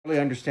really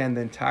understand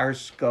the entire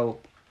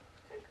scope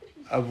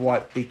of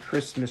what the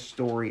Christmas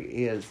story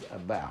is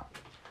about.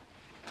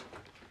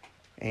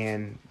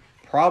 And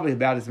probably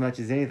about as much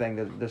as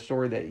anything, the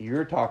story that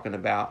you're talking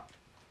about,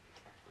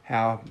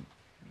 how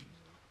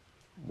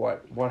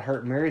what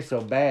hurt Mary so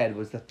bad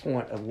was the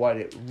point of what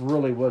it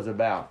really was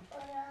about.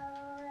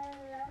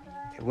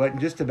 It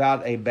wasn't just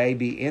about a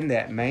baby in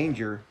that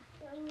manger,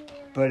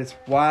 but it's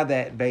why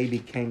that baby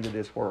came to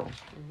this world.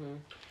 Mm-hmm.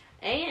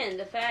 And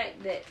the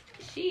fact that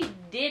she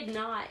did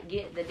not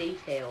get the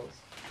details.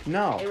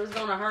 No. It was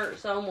going to hurt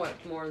so much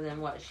more than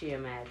what she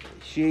imagined.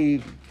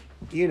 She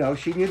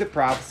knew the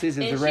prophecies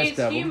as the rest of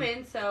them. And she's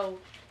human, so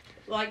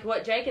like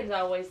what Jacob's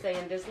always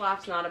saying, this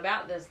life's not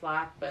about this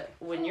life, but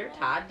when you're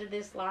tied to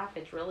this life,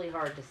 it's really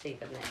hard to see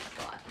the next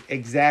life.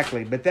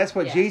 Exactly. But that's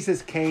what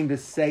Jesus came to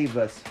save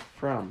us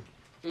from.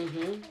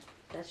 Mm-hmm.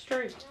 That's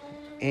true.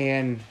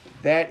 And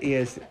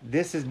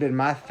this has been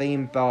my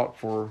theme thought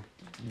for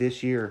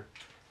this year,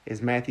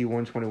 is Matthew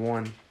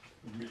 1:21.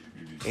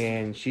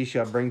 And she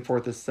shall bring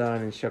forth a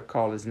son and shall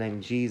call his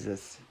name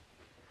Jesus.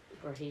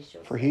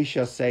 For he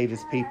shall save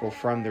his people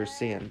from their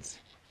sins.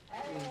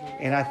 Mm-hmm.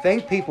 And I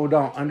think people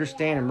don't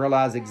understand and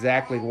realize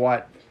exactly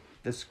what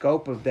the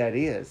scope of that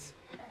is.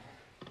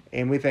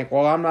 And we think,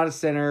 well, I'm not a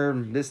sinner,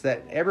 this,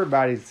 that.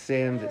 Everybody's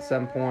sinned at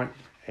some point.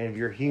 And if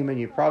you're human,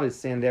 you probably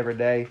sinned every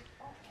day.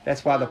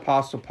 That's why the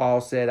Apostle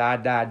Paul said, I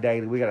die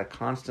daily. We got to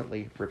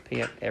constantly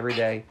repent every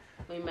day.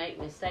 We make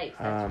mistakes,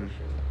 that's for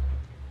sure.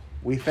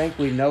 We think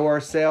we know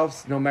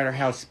ourselves, no matter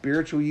how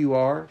spiritual you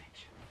are.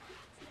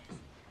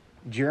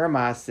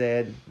 Jeremiah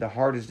said, the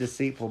heart is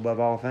deceitful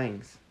above all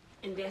things.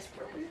 And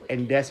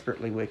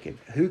desperately wicked.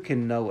 Who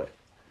can know it?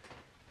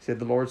 He said,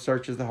 the Lord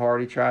searches the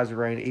heart, he tries the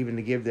rein, even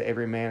to give to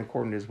every man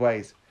according to his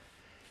ways.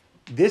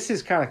 This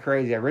is kind of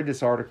crazy. I read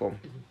this article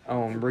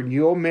on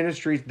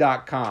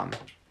renewalministries.com,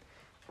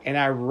 and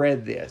I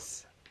read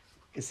this.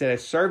 It said, a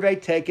survey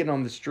taken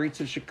on the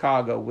streets of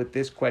Chicago with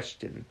this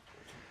question.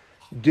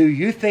 Do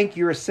you think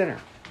you're a sinner?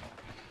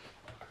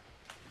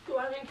 Do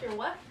I think you're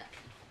what?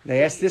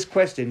 They asked this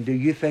question, do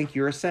you think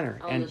you're a sinner?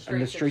 On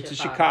the streets of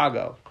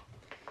Chicago.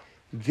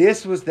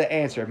 This was the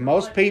answer.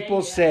 Most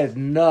people said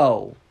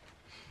no.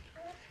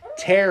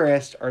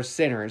 Terrorists are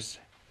sinners,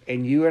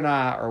 and you and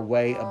I are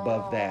way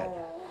above that.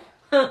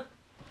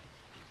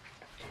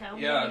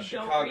 Yeah,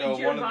 Chicago,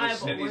 one of the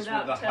cities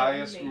with the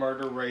highest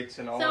murder rates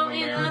in all of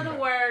America. So, in other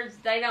words,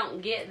 they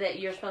don't get that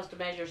you're supposed to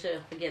measure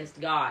yourself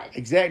against God.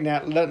 Exactly.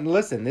 Now,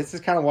 listen, this is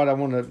kind of what I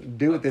want to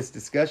do with this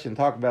discussion,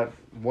 talk about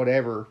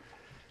whatever.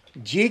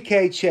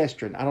 G.K.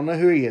 Chesterton, I don't know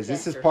who he is.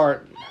 This is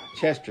part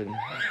Chesterton.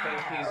 I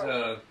think he's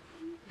a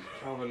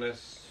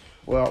Calvinist.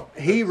 Well,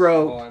 he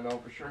wrote I know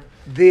for sure.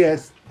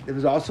 This. It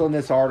was also in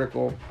this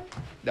article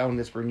on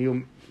this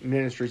Renewal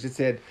Ministries. It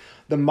said,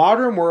 the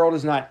modern world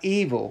is not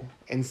evil.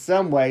 In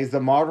some ways, the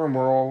modern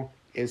world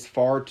is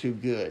far too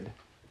good.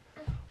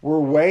 We're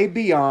way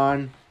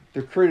beyond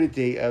the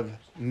crudity of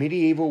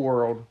medieval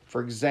world,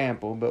 for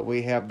example, but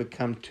we have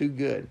become too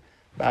good.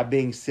 By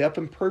being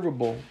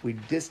self-improvable, we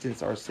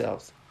distance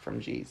ourselves from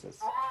Jesus.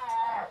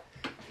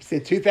 He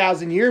said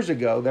 2,000 years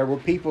ago, there were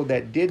people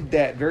that did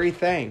that very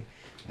thing.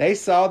 They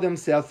saw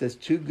themselves as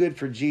too good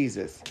for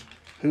Jesus.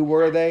 Who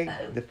were they?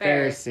 The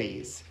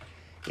Pharisees.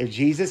 If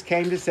Jesus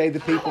came to save the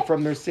people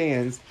from their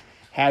sins,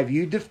 have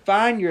you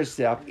defined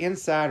yourself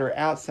inside or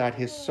outside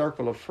his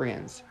circle of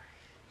friends?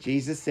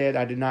 Jesus said,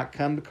 I did not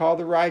come to call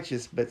the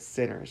righteous, but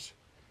sinners.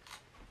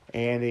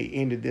 And he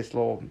ended this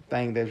little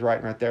thing that's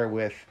writing right there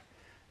with,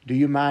 do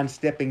you mind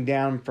stepping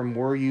down from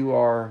where you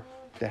are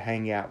to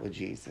hang out with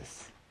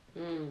Jesus?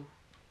 Mm.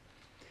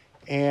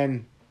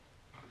 And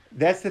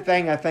that's the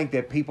thing I think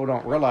that people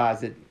don't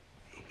realize, that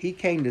he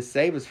came to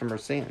save us from our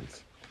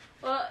sins.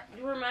 Well,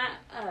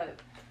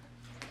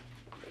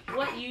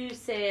 what you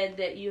said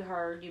that you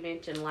heard, you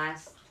mentioned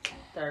last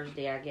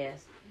Thursday, I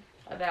guess,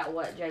 about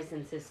what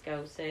Jason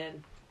Sisko said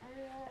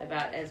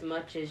about as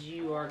much as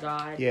you are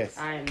God, yes,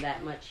 I am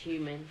that much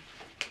human.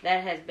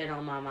 That has been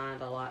on my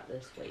mind a lot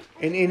this week.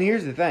 And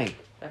here's the thing.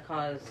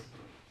 Because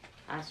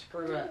I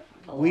screw up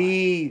a lot.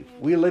 We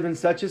live in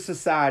such a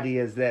society,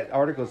 as that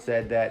article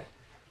said, that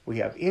we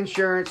have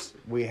insurance,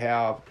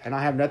 and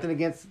I have nothing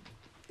against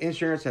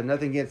insurance, have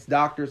nothing against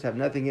doctors, have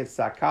nothing against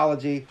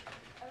psychology,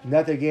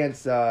 nothing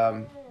against,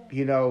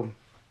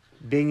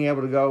 being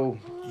able to go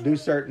do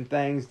certain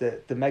things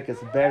to make us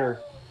better.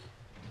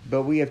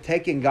 But we have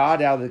taken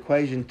God out of the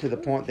equation to the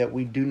point that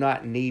we do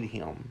not need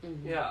him.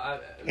 Mm-hmm. Yeah.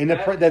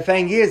 The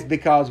thing is,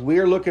 because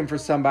we're looking for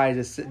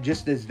somebody to,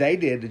 just as they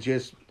did,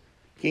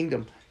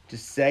 to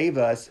save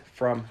us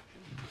from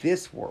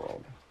this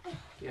world.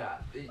 Yeah,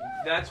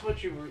 that's what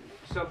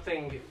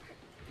something,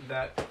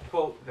 that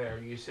quote there,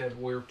 you said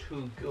we're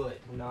too good,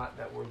 not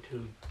that we're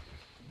too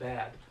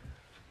bad.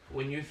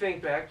 When you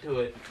think back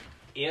to it,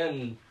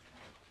 in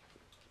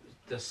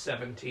the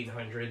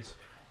 1700s,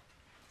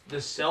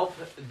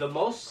 the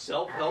most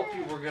self-help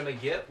you were going to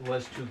get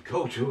was to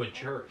go to a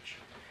church.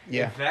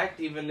 Yeah. In fact,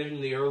 even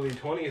in the early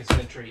 20th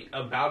century,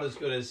 about as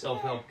good as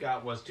self-help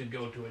got was to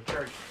go to a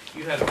church.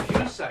 You had a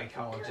few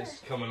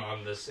psychologists coming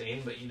on the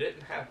scene, but you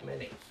didn't have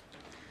many.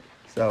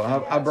 So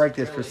I'll break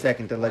this for a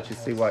second to let you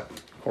see what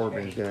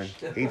Corbin's doing.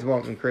 He's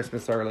wanting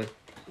Christmas early.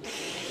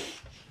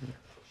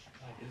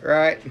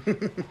 Right?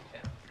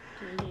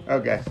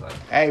 Okay.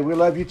 Hey, we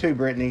love you too,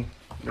 Brittany.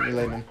 Brittany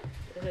Lehman.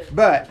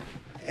 But,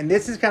 and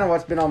this is kind of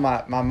what's been on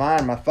my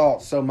mind, my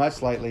thoughts so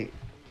much lately.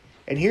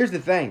 And here's the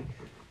thing.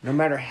 No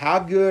matter how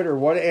good or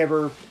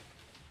whatever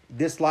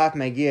this life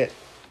may get,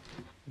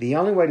 the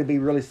only way to be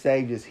really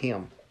saved is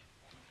Him.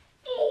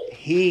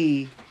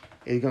 He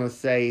is going to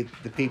save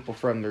the people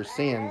from their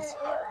sins,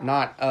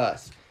 not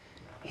us.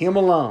 Him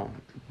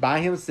alone, by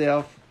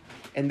Himself.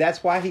 And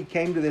that's why He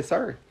came to this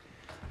earth.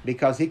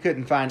 Because He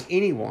couldn't find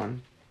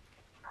anyone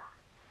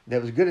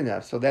that was good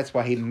enough. So that's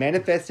why He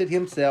manifested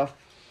Himself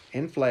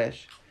in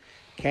flesh,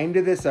 came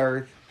to this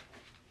earth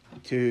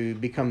to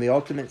become the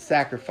ultimate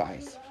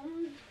sacrifice.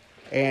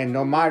 And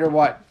no matter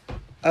what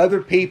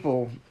other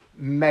people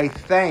may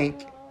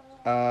think,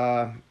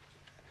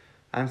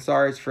 I'm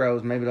sorry it's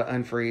froze. Maybe it'll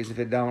unfreeze. If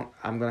it don't,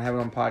 I'm going to have it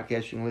on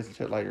podcast. You can listen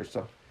to it later.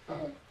 So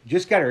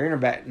just got our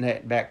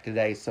internet back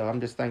today, so I'm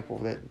just thankful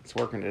that it's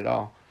working at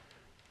all.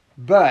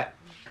 But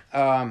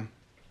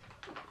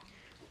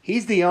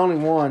He's the only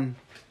one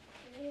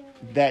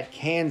that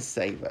can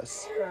save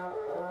us.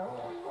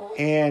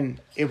 And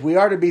if we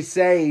are to be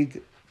saved,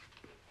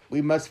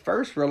 we must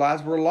first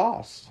realize we're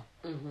lost.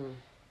 Mm-hmm.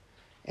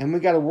 And we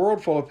got a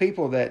world full of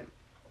people that,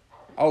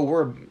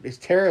 it's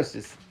terrorists,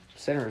 it's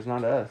sinners,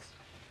 not us.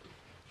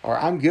 Or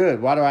I'm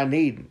good, why do I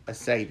need a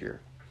Savior?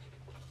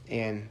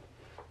 And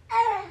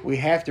we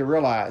have to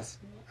realize,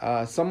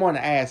 someone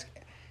asked,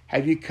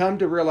 have you come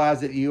to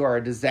realize that you are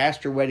a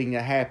disaster waiting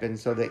to happen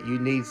so that you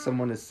need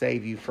someone to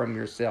save you from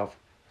yourself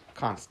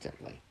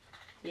constantly?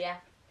 Yeah,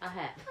 I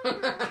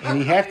have. And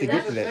you have to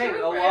get to That's that.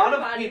 true A for lot of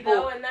everybody, people-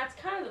 though, and that's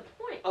kind of the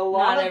point. A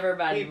lot Not of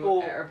everybody people,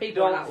 or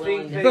people are don't not willing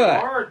think to- they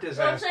But- are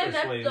So I'm saying disasters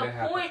that's waiting the to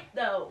happen. point,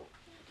 though.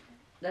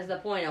 That's the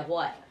point of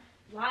what?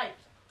 Life.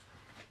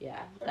 Yeah,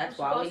 We're that's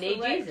why we supposed need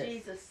to let Jesus.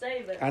 Jesus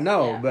save us. I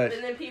know, Yeah. but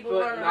And then people But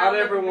run around not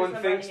looking for everyone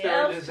somebody thinks they're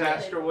a else to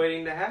disaster save them.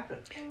 waiting to happen.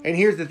 and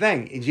here's the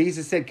thing.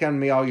 Jesus said, come to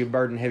me all you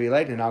burden heavy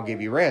laden and I'll give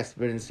you rest.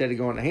 But instead of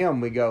going to Him,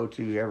 we go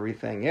to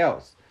everything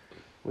else.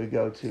 We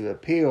go to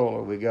appeal,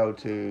 or we go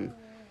to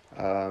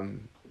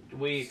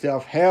We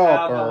self-help.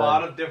 have Or, a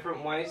lot of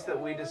different ways that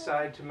we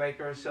decide to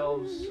make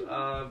ourselves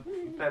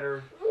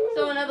better.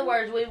 So in other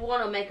words, we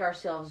want to make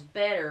ourselves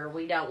better.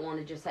 We don't want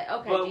to just say,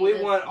 okay, But Jesus,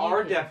 we want you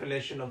our can-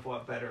 definition of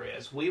what better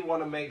is. We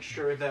want to make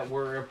sure that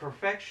we're a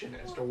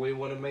perfectionist, or we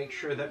want to make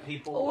sure that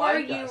people Or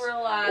like you us,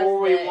 realize or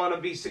we that- want to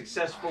be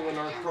successful in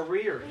our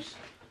careers.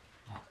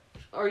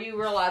 Or you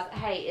realize,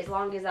 hey, as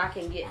long as I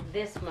can get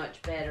this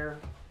much better,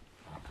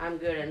 I'm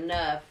good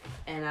enough,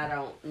 and I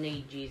don't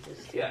need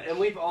Jesus. Yeah, and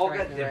we've all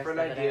Straighten got the rest different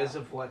of it ideas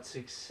out. of what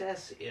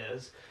success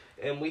is,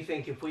 and we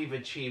think if we've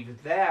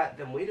achieved that,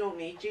 then we don't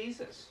need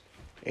Jesus.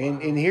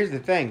 and here's the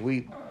thing.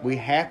 We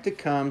have to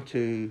come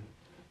to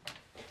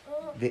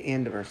the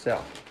end of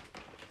ourselves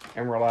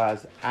and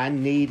realize I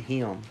need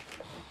Him.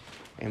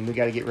 And we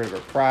got to get rid of our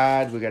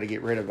pride. We got to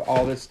get rid of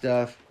all this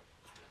stuff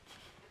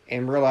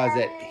and realize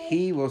that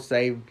He will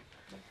save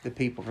the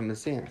people from the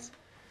sins.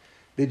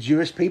 The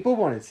Jewish people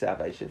wanted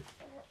salvation,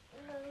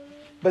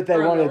 but they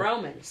From the wanted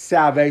Romans.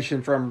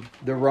 salvation from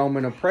the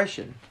Roman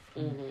oppression.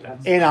 Mm-hmm.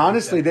 That's And the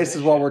honestly, this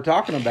is what definition. we're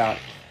talking about.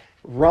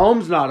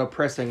 Rome's not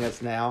oppressing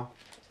us now.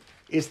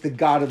 It's the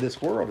God of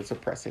this world that's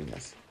oppressing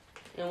us.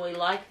 And we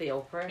like the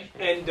oppression.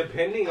 And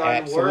depending on where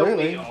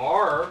Absolutely. we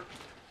are,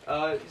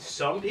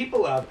 some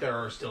people out there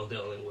are still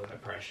dealing with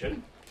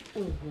oppression.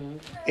 Mm-hmm.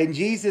 And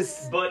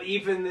Jesus, But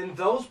even in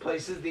those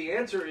places, the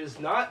answer is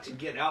not to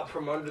get out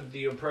from under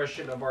the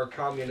oppression of our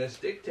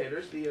communist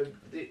dictators. The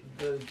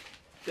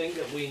thing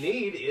that we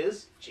need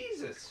is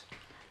Jesus.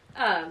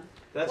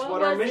 That's What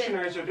what our was it?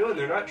 missionaries are doing.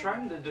 They're not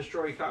trying to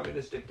destroy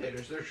communist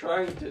dictators. They're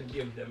trying to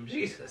give them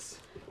Jesus.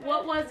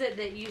 What was it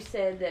that you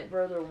said that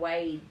Brother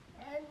Wade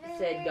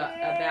said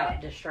about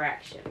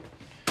distraction?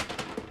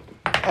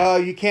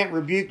 you can't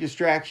rebuke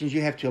distractions.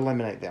 You have to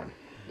eliminate them.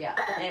 Yeah,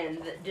 and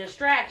the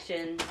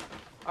distractions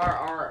are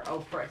our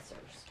oppressors.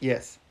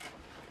 Yes.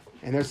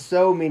 And there's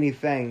so many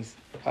things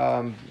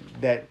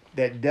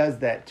that does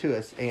that to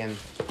us. And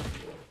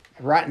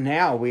right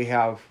now we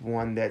have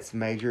one that's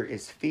major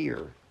is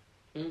fear.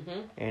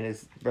 Mm-hmm. And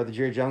as Brother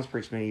Jerry Jones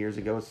preached many years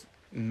ago, it's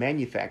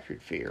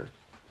manufactured fear.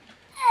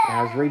 And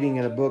I was reading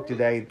in a book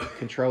today,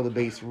 Control the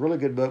Beast, really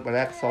good book by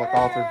that apostolic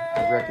author.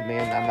 I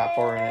recommend. I'm not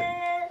far in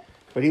it.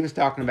 But he was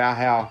talking about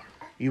how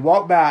you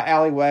walk by an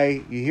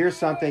alleyway, you hear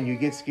something, you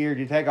get scared,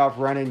 you take off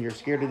running, you're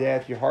scared to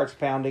death, your heart's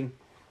pounding,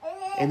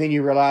 and then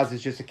you realize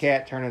it's just a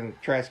cat turning the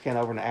trash can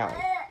over in the alley.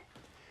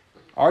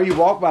 Or you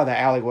walk by the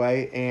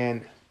alleyway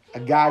and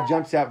a guy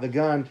jumps out with a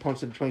gun,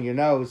 points it between your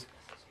nose.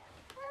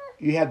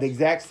 You have the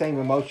exact same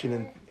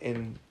emotion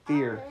and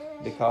fear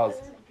because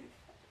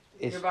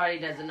it's, Your body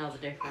doesn't know the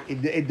difference.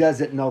 it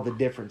doesn't know the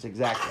difference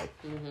exactly.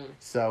 Mm-hmm.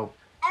 So,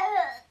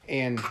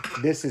 and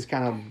this is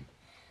kind of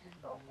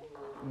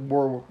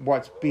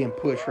what's being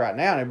pushed right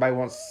now. And everybody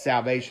wants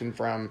salvation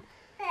from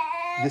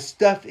the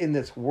stuff in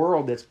this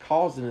world that's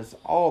causing us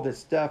all this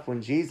stuff.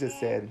 When Jesus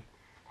said,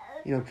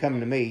 come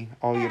to me,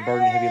 all you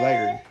burdened and heavy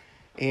laden.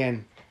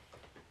 And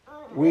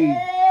we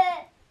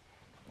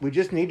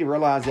just need to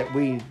realize that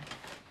we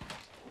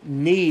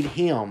need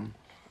Him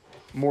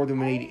more than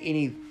we need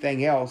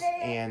anything else.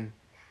 And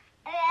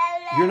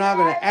you're not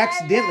going to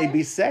accidentally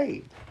be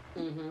saved.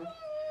 Mm-hmm.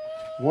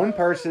 One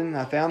person,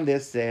 I found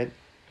this, said,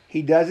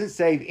 he doesn't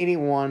save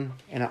anyone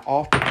in an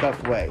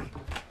off-the-cuff way.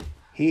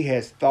 He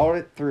has thought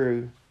it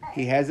through,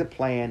 he has a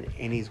plan,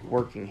 and he's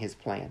working his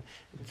plan.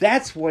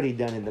 That's what he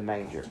done in the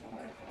manger.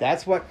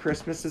 That's what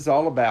Christmas is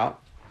all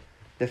about.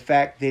 The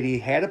fact that he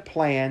had a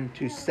plan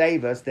to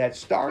save us that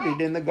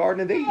started in the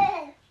Garden of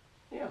Eden.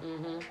 Yeah.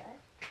 Mm-hmm.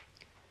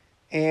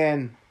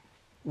 And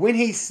when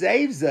he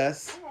saves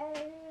us,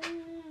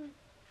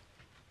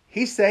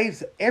 he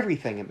saves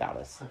everything about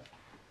us.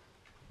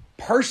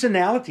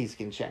 Personalities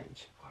can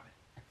change.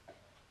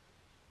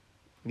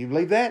 You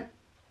believe that?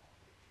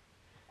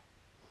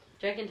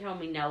 Jacob told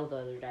me no the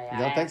other day. You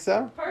don't think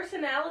so?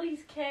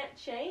 Personalities can't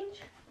change?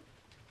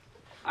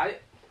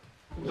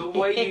 The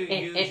way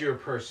you use your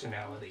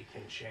personality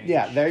can change.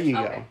 Yeah, there you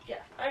go. Okay, yeah,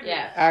 I agree.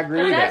 Yeah. I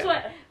agree with That's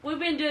that. what we've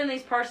been doing,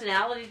 these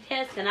personality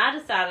tests, and I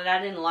decided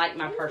I didn't like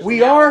my personality.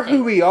 We are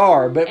who we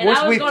are, but and once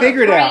I was we gonna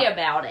figured pray out,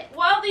 about it.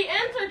 Well, the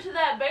answer to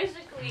that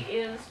basically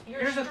is your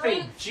Here's the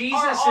thing. strengths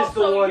Jesus are is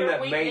also the one your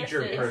that made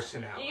your weaknesses.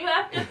 personality. You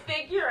have to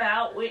figure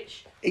out how to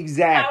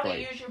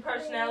exactly. use your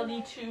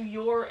personality to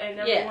your and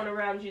everyone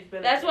around you's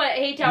benefit. That's what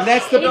he told And me.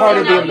 that's the He part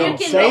said, of no, him you being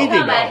can saving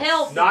become a us.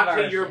 healthy Not to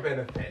version. your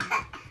benefit.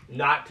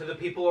 Not to the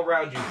people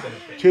around you's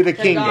benefit. To the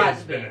To kingdom.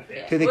 God's benefit.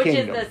 benefit. To the which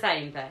kingdom. is the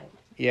same thing.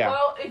 Yeah.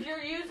 Well, if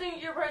you're using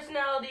your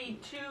personality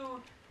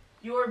to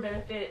your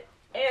benefit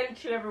and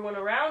to everyone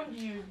around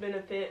you's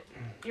benefit,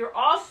 you're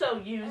also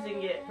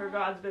using it for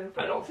God's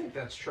benefit. I don't think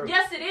that's true.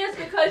 Yes, it is,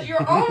 because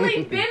you're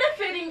only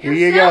benefiting yourself. Here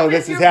you go. if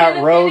This is you're how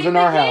it rolls in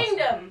benefiting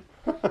our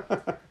the house.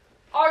 kingdom.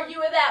 Argue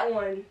with that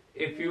one.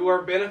 If you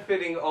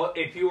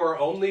are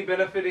only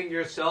benefiting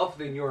yourself,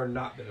 then you are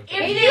not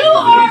benefiting. If you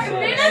are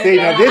benefiting See,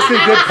 now this is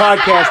good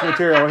podcast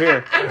material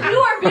here. If you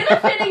are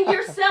benefiting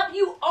yourself,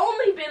 you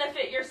only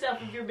benefit yourself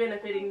if you're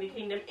benefiting the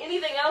kingdom.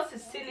 Anything else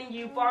is sending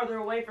you farther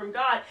away from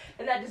God,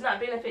 and that does not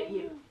benefit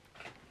you.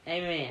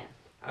 Amen.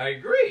 I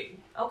agree.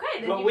 Okay,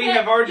 then But you we can't-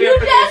 have our You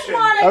just definition.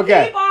 want to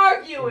Okay. keep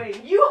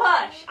arguing. You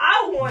hush.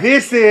 I want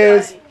This you to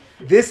is study.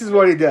 this is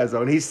what he does, though.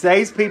 When he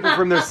saves people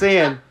from their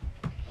sin,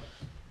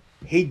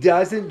 he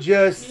doesn't You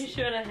just.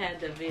 should have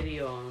had the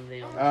video on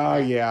them. Oh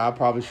yeah, I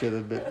probably should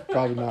have, but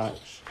probably not.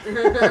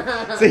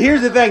 So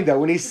here's the thing, though.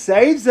 When he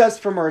saves us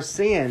from our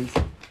sins,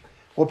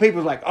 well,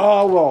 people's like,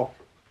 oh,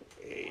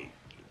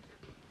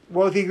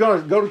 well, if you're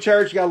going to go to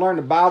church, you got to learn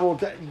the Bible.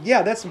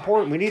 Yeah, that's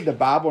important. We need the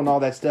Bible and all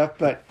that stuff.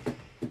 But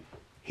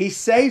he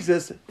saves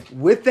us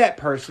with that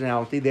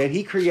personality that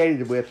he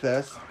created with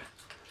us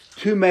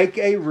to make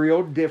a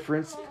real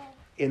difference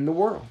in the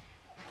world.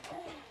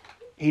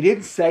 He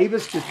didn't save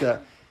us just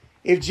to...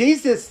 If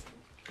Jesus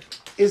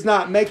is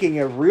not making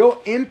a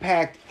real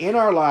impact in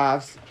our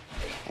lives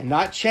and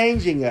not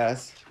changing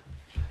us,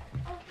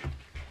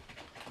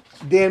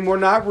 then we're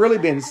not really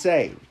been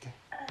saved.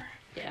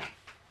 Yeah.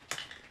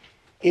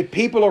 If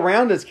people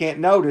around us can't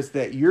notice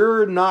that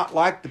you're not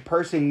like the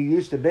person you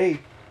used to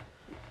be,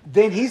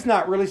 then he's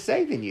not really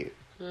saving you.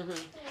 Mm-hmm.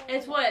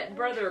 It's what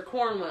Brother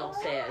Cornwell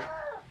said.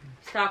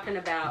 He's talking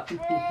about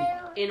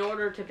in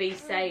order to be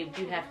saved,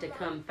 you have to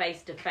come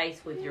face to face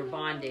with your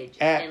bondage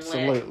and let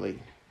Absolutely.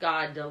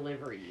 God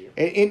deliver you.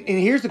 And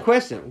here's the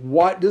question.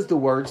 What does the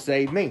word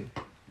save mean?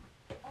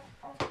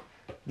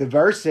 The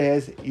verse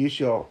says, you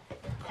shall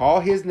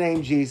call his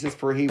name Jesus,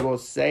 for he will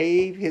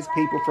save his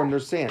people from their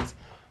sins.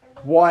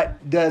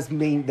 What does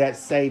mean that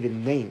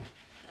saving mean?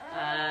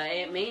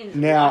 It means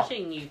Now,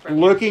 washing you from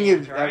looking your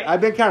sins, at, right?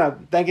 I've been kind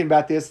of thinking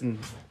about this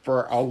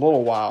for a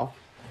little while,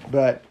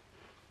 but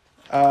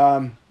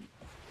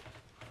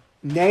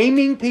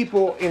naming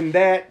people in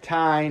that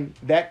time,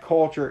 that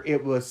culture,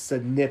 it was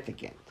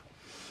significant.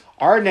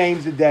 Our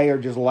names today are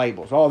just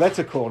labels. Oh, that's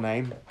a cool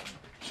name.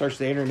 Search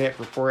the internet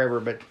for forever,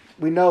 but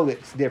we know that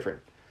it's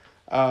different.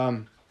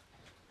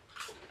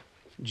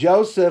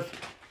 Joseph,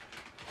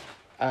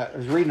 I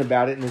was reading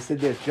about it, and it said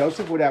this.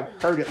 Joseph would have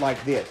heard it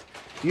like this.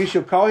 You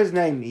shall call his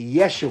name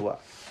Yeshua.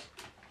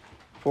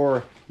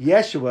 For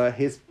Yeshua,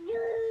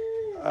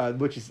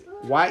 which is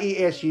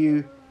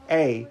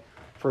Y-E-S-U-A.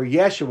 For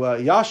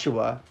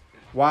Yeshua,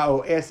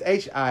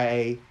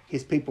 Y-O-S-H-I-A,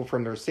 his people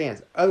from their sins.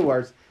 In other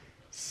words,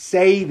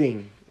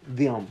 saving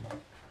them.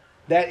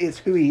 That is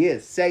who he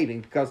is,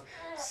 saving. Because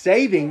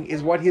saving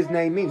is what his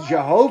name means.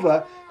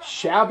 Jehovah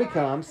shall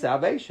become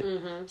salvation.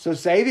 Mm-hmm. So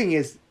saving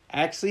is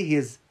actually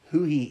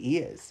who he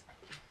is.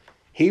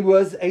 He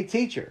was a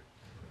teacher.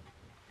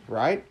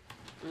 Right?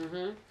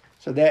 Mm-hmm.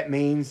 So that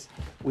means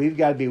we've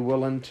got to be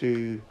willing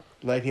to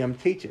let him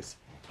teach us.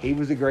 He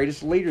was the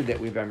greatest leader that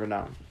we've ever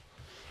known.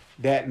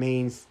 That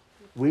means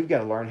we've got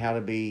to learn how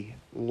to be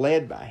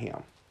led by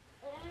him.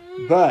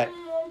 But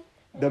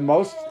the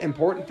most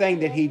important thing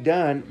that he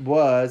done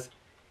was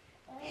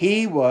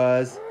he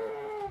was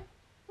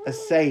a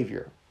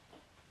savior.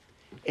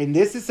 And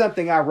this is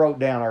something I wrote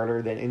down earlier,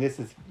 and this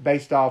is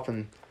based off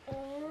and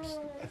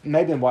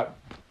maybe in what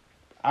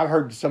I've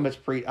heard so much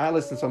I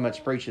listen to so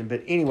much preaching,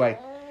 but anyway,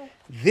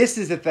 this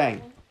is the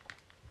thing.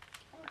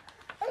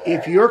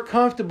 If you're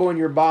comfortable in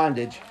your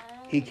bondage,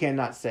 he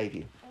cannot save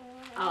you.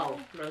 Oh,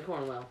 Brother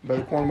Cornwell.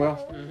 Brother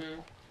Cornwell?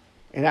 Mm-hmm.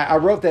 And I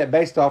wrote that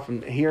based off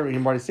of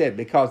hearing what he said,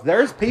 because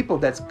there's people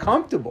that's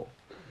comfortable.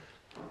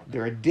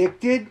 They're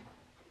addicted.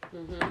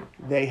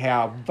 Mm-hmm. They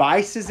have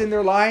vices in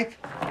their life.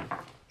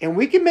 And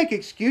we can make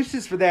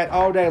excuses for that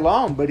all day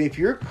long, but if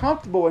you're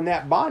comfortable in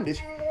that bondage,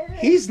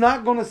 he's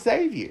not going to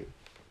save you.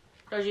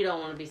 Because you don't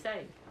want to be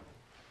saved.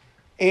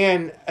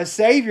 And a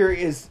savior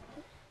is,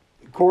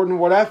 according to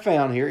what I've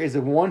found here, is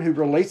the one who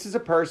releases a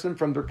person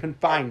from their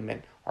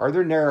confinement or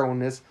their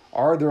narrowness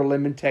or their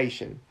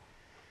limitation.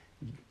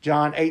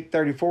 John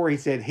 8:34, he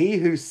said, he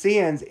who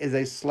sins is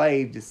a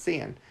slave to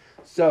sin.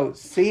 So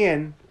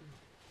sin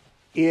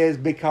is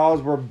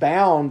because we're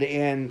bound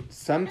in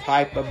some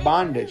type of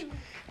bondage.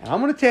 And I'm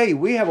going to tell you,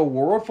 we have a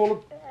world full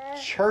of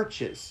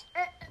churches.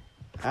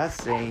 I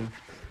seen.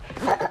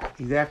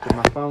 He's after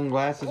my phone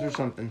glasses or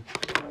something.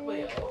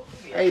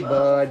 Hey,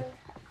 bud.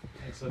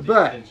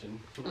 But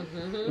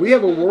we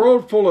have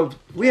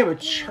a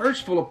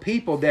church full of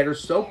people that are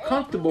so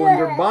comfortable in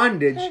their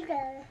bondage.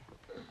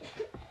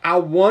 I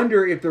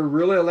wonder if they're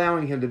really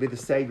allowing him to be the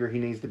Savior he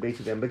needs to be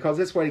to them, because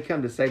that's why he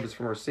come to save us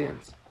from our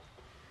sins.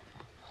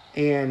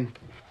 And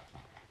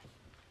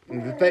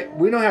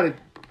we know how to.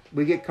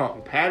 We get caught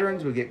in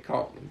patterns. We get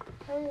caught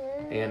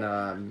in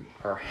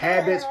our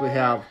habits. We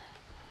have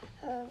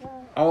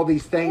all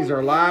these things in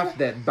our life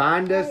that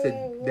bind us,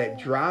 that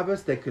drive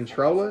us, that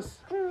control us.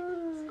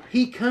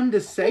 He come to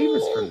save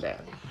us from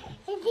that.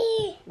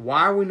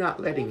 Why are we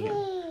not letting him?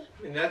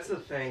 And that's the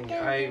thing.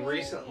 I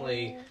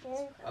recently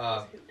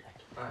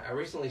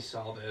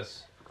saw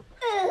this.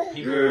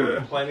 People were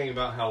complaining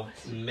about how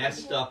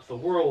messed up the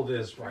world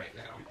is right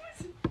now.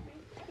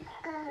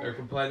 They're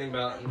complaining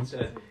about it and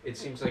said, it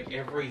seems like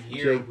every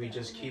year we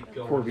just keep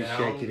going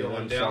down,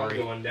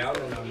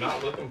 and I'm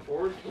not looking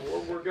forward to where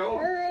we're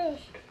going.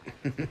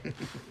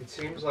 It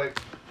seems like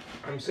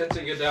I'm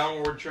sensing a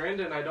downward trend,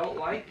 and I don't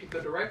like the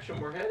direction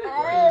we're headed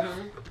right now.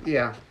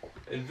 Yeah.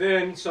 And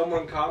then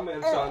someone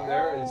comments on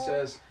there and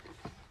says,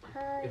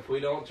 if we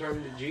don't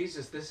turn to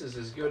Jesus, this is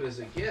as good as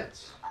it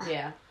gets.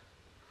 Yeah.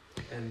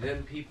 And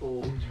then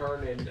people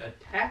turn and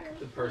attack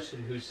the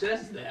person who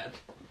says that.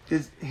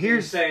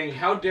 Here's saying,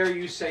 how dare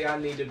you say I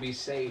need to be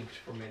saved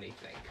from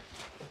anything?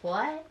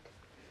 What?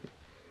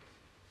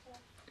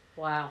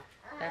 Wow.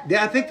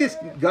 Yeah, I think this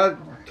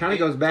kind of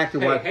goes back to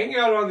what. Hang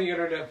out on the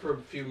internet for a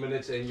few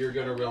minutes, and you're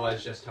going to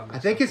realize just how much. I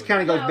think this kind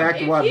of goes back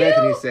to if what you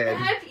Bethany said.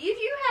 If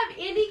you have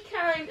any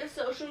kind of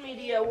social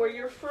media where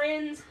you're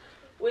friends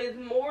with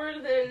more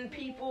than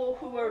people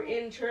who are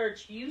in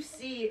church, you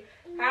see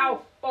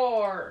how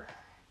far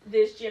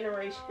this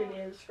generation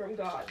is from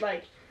God.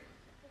 Like,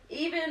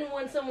 even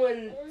when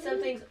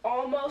something's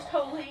almost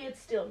holy, it's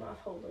still not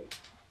holy.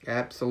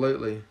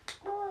 Absolutely.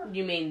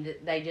 You mean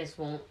that they just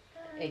won't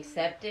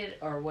accept it,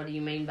 or what do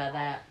you mean by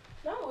that?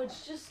 No,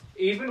 it's just...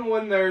 Even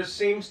when there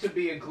seems to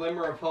be a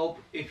glimmer of hope,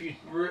 if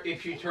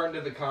you turn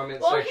to the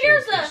comment Well,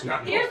 section,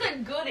 here's a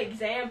good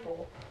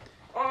example.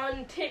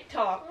 On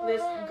TikTok,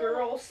 this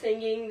girl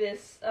singing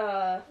this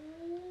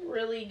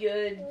really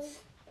good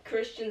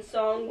Christian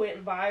song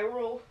went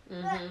viral,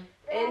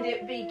 and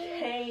it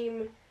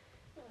became...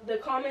 The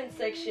comment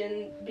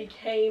section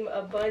became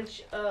a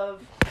bunch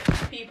of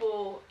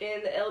people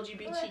in the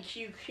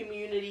LGBTQ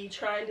community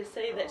trying to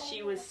say that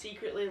she was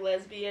secretly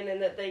lesbian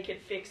and that they could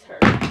fix her.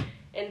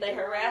 And they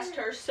harassed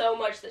her so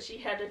much that she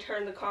had to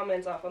turn the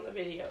comments off on the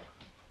video.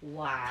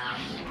 Wow.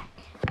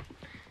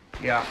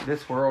 Yeah,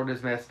 this world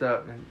is messed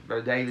up. And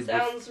Brother David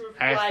Sounds just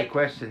asked like, the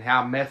question,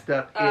 how messed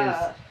up is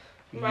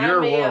remind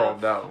your me world,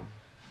 of- though?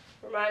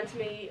 Reminds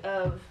me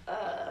of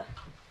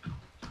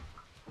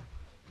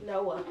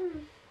Noah.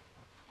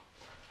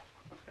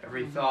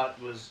 Every thought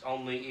was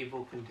only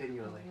evil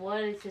continually.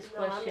 What does this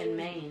question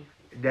mean?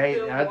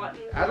 Dave,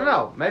 I don't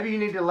know. Maybe you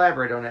need to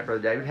elaborate on that,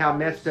 Brother David. How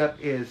messed up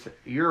is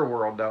your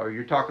world, though?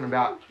 You're talking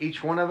about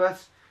each one of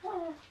us?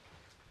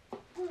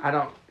 I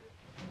don't,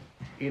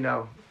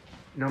 no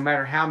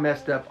matter how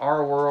messed up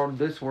our world,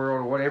 this world,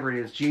 or whatever it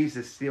is,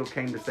 Jesus still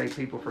came to save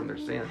people from their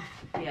sins.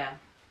 Yeah.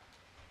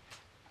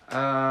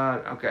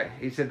 Okay.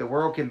 He said the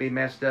world can be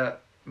messed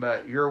up,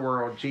 but your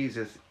world,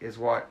 Jesus, is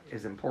what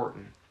is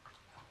important.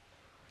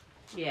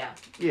 Yeah.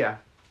 Yeah.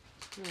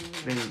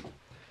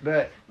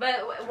 But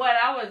what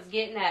I was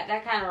getting at,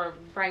 that kind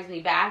of brings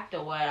me back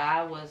to what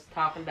I was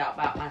talking about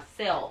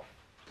myself.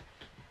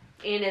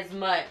 In as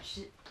much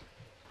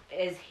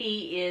as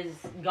he is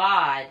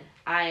God,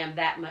 I am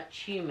that much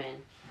human.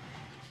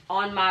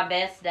 On my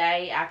best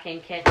day, I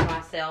can catch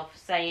myself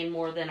saying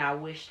more than I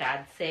wished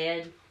I'd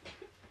said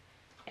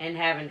and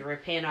having to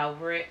repent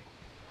over it.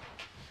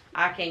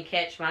 I can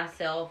catch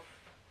myself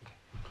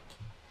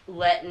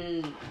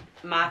letting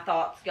my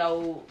thoughts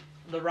go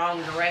the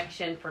wrong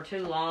direction for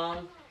too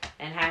long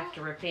and have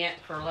to repent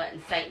for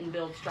letting Satan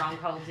build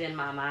strongholds in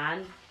my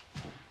mind,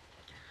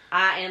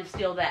 I am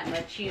still that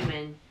much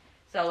human.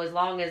 So as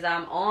long as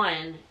I'm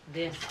on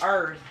this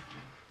earth,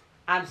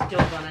 I'm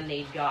still going to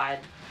need God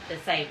to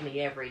save me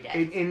every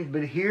day.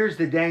 But here's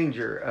the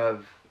danger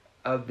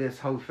of this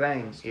whole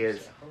thing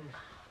is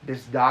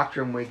this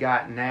doctrine we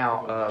got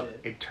now of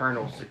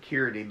eternal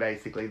security,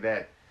 basically,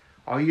 that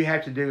all you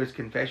have to do is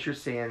confess your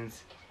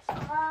sins,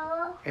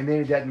 and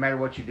then it doesn't matter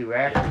what you do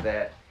after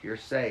that, you're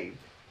saved.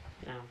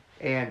 No.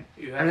 And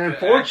You have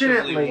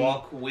unfortunately, to actually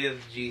walk with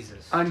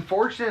Jesus.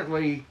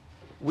 Unfortunately,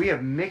 we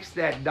have mixed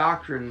that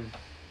doctrine.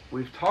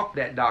 We've talked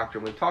that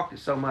doctrine. We've talked it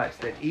so much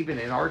that even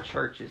in our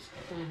churches,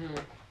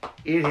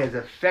 it has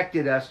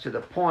affected us to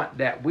the point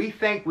that we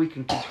think we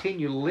can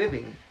continue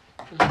living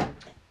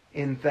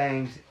in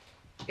things,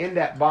 in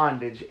that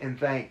bondage, and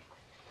think,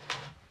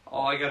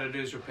 all I got to do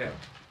is repent.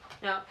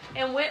 No,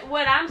 and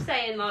what I'm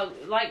saying, though,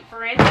 like,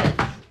 for instance,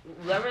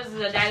 there was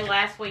a day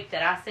last week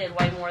that I said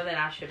way more than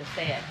I should have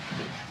said.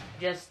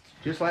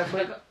 Just last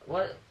week?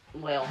 What?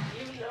 Well,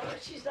 You know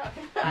what she's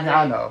talking about.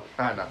 I know.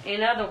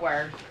 in other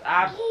words,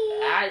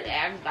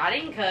 I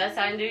didn't cuss,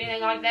 I didn't do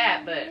anything like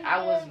that, but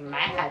I was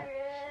mad,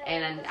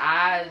 and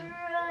I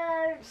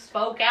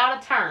spoke out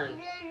of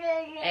turn,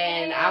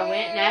 and I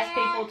went and asked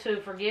people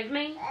to forgive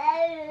me,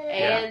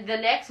 and the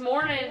next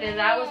morning as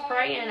I was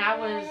praying, I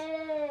was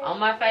on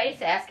my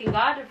face asking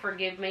God to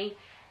forgive me,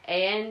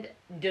 and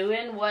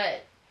doing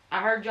what I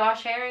heard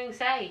Josh Herring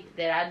say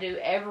that I do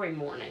every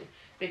morning,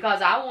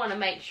 because I want to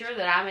make sure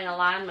that I'm in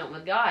alignment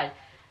with God.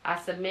 I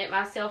submit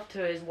myself to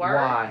His Word.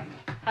 Why?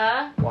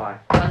 Huh? Why?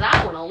 Because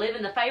I want to live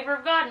in the favor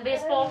of God and be a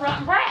spoiled,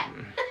 rotten brat.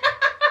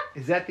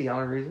 Is that the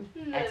only reason?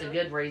 That's a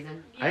good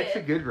reason. That's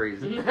a good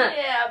reason.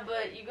 Yeah,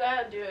 but you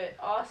gotta do it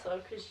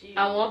also because you.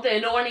 I want the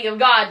anointing of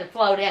God to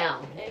flow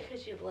down. And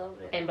because you love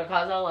it. And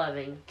because I love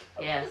Him.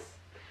 Yes.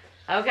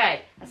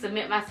 Okay. I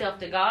submit myself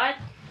to God.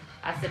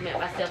 I submit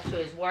myself to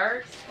His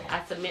Word.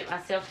 I submit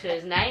myself to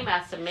His name.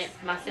 I submit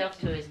myself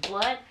to His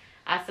blood.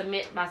 I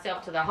submit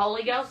myself to the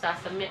Holy Ghost. I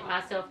submit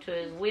myself to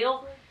His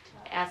will.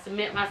 I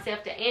submit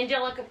myself to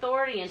angelic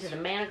authority and to the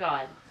man of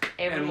God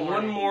every And morning.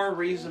 one more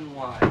reason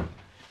why.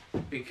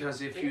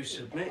 Because if you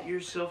submit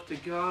yourself to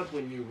God,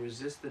 when you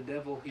resist the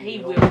devil, He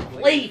will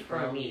flee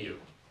from you.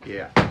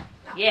 Yeah.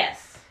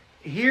 Yes.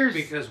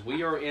 Because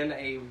we are in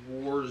a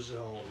war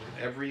zone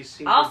every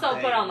single Also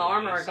day put on the when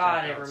armor we of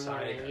God step every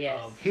outside morning. Yes.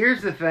 of-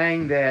 Here's the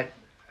thing that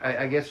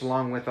I guess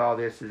along with all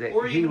this is that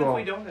Or He even will. if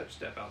we don't have to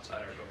step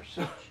outside our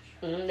doors.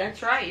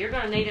 That's right. You're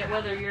going to need it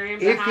whether you're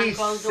in If behind He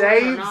closed doors or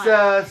saves not.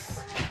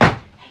 us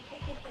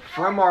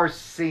from our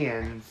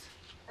sins,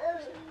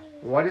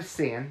 what is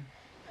sin?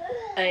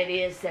 It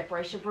is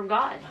separation from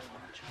God.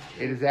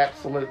 It is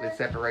absolutely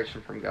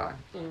separation from God.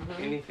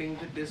 Mm-hmm. Anything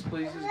that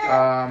displeases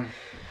God.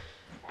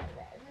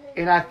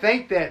 And I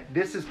think that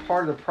this is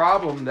part of the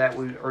problem that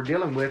we are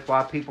dealing with,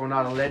 why people are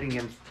not letting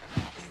Him.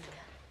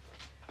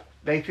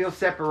 They feel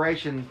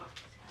separation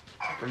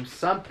from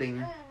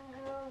something.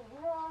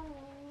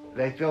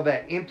 They feel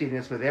that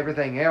emptiness with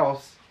everything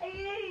else,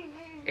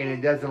 and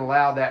it doesn't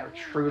allow that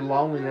true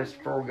loneliness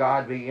for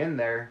God to be in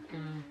there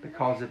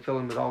because they're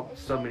filling with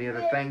so many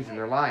other things in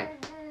their life.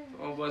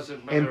 Or was it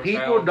And Brother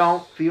people Val's-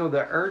 don't feel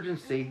the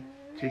urgency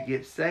to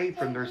get saved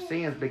from their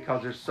sins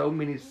because there's so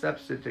many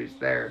substitutes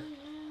there.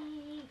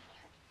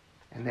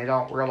 And they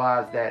don't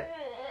realize that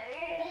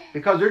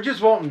because they're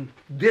just wanting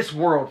this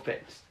world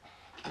fixed.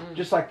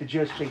 Just like the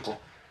Jewish people.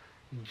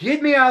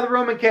 Get me out of the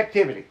Roman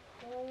captivity.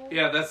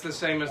 Yeah, that's the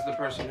same as the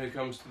person who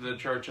comes to the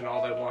church and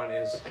all they want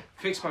is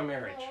fix my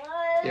marriage,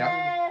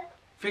 Yeah.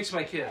 fix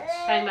my kids.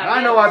 Pay my And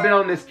I know bills. I've been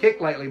on this kick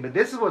lately, but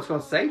this is what's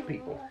going to save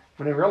people.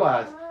 When they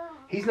realize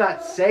He's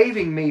not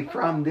saving me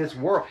from this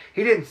world.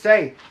 He didn't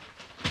say,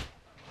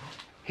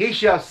 He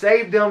shall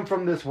save them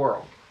from this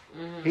world.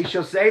 He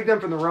shall save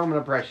them from the Roman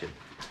oppression.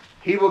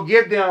 He will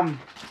give them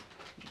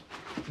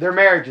their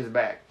marriages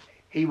back.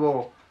 He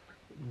will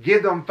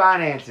give them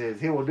finances.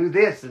 He will do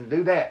this and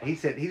do that. He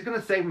said He's going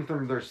to save them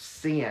from their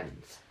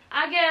sins.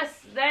 I guess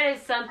that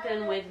is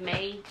something with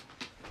me.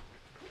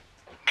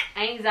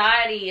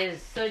 Anxiety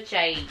is such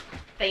a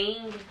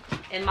thing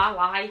in my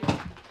life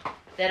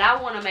that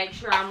I want to make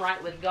sure I'm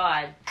right with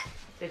God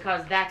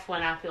because that's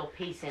when I feel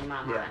peace in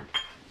my mind.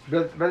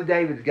 Brother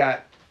David's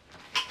got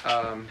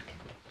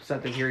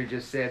something here he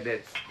just said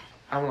that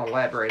I want to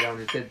elaborate on.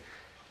 He said,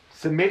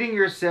 submitting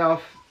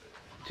yourself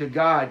to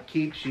God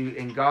keeps you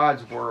in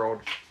God's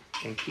world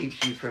and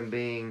keeps you from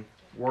being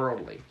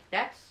worldly.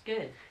 That's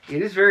good.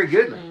 It is very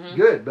good, Mhm.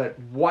 good, but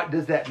what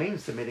does that mean,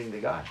 submitting to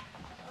God?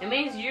 It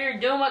means you're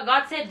doing what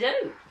God said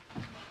do.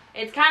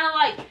 It's kind of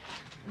like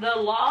the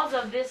laws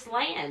of this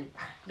land.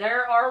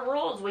 There are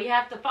rules we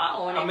have to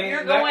follow. And I if mean,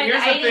 you're that- going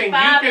here's the thing,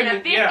 85 you and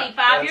a can- yeah, 55,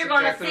 that's you're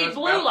going exactly to see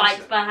what I was blue about to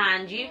lights say.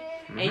 behind you.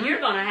 And you're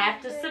going to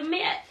have to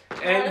submit.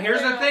 And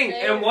here's the thing.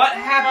 And what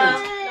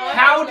happens?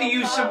 How do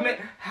you submit?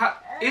 How,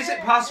 is it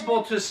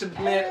possible to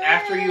submit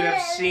after you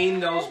have seen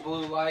those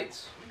blue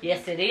lights?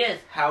 Yes, it is.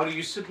 How do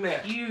you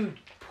submit? You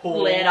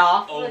pull Let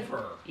off.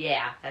 over.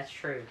 Yeah, that's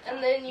true.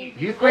 And then you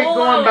You quit Pull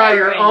going by over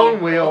your and own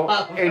you will pull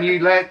over. and you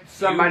let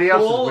somebody you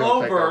else's pull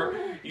will take over. over.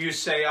 You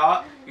say,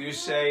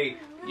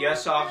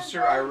 yes,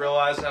 officer, I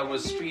realize I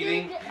was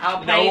speeding. I'll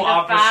pay No, the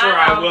officer, fine.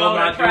 I I'll will go to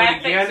not do it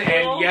traffic again.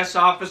 school. And yes,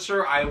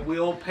 officer, I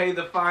will pay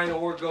the fine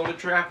or go to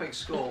traffic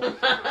school.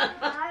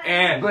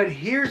 And But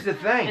here's the and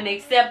thing.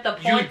 accept the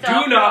you points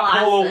off do your not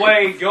pull license.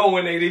 away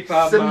going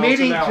 85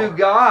 Submitting miles an to hour.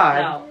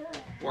 God, No.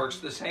 Works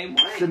the same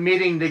way.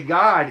 submitting to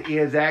God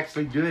is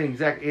actually doing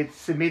exactly. It's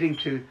submitting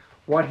to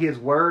what His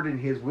word and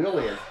His will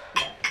is,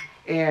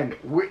 and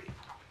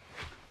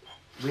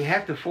we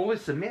have to fully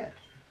submit.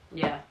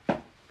 Yeah.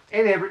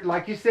 And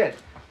like you said,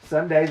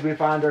 some days we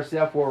find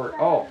ourselves where,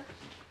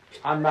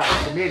 I'm not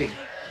submitting.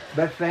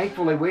 But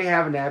thankfully, we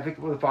have an advocate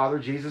with the Father,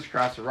 Jesus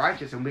Christ the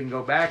righteous, and we can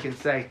go back and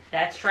say,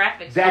 That's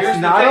traffic. that's Here's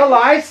the not thing. a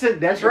license.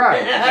 That's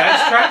right.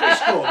 That's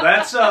traffic school.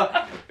 That's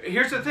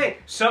here's the thing.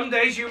 Some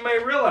days you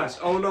may realize,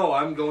 oh no,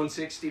 I'm going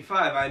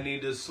 65. I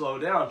need to slow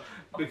down.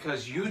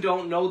 Because you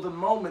don't know the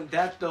moment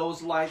that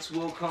those lights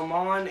will come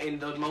on and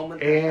the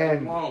moment that they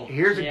And won't.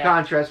 here's a Yeah.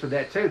 contrast with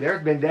that, too.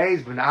 There's been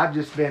days when I've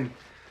just been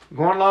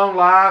going along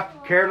life,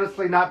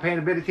 carelessly, not paying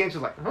a bit of attention,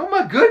 like, oh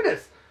my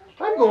goodness,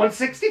 I'm going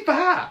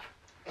 65.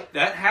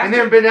 That And happens.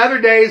 there have been other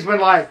days when,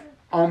 like,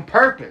 on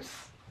purpose,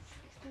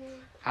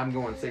 I'm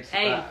going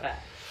 65.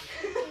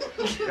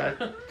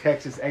 85.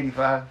 Texas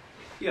 85.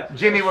 Yeah.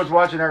 Jimmy was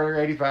watching earlier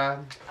 85.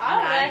 I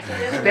don't Nice.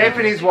 accidentally.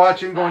 Stephanie's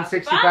watching going If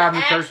 65 in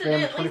the I church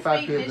family, accidentally 25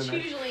 speak, kids it's in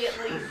there. usually at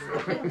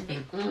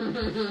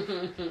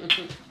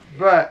least.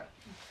 But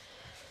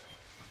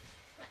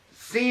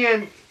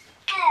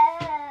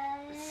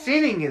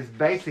sinning is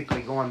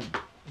basically going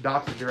the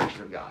opposite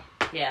direction of God.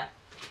 Yeah.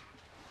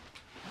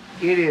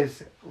 It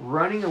is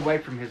running away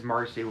from His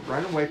mercy,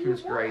 running away from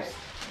His grace.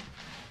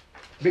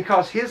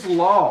 Because His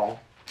law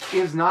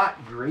is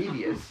not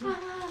grievous.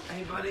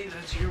 Hey, buddy,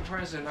 that's your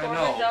present. I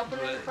Corbin's know.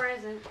 opening the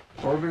present.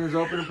 Corbin is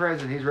open and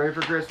present. He's ready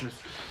for Christmas.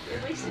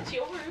 At least it's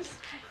yours.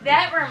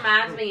 That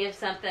reminds me of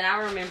something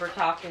I remember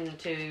talking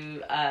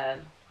to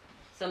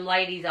some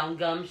ladies on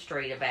Gum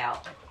Street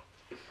about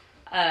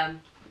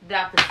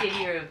the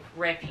city of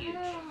refuge.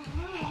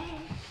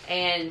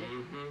 And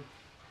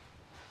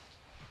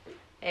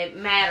it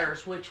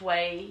matters which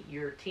way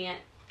your tent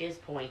is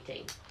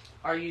pointing.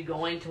 Are you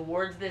going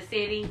towards the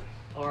city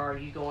or are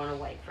you going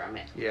away from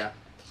it? Yeah.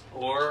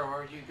 Or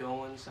are you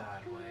going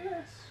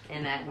sideways?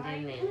 And that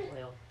didn't end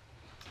well.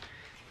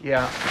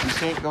 Yeah, you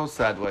can't go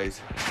sideways.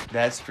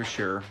 That's for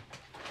sure.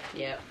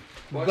 Yep.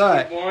 What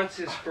But- He wants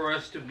is for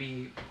us to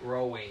be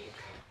growing.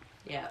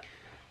 Yep.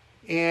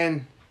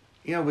 And,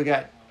 you know,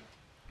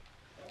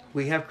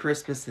 we have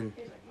Christmas in,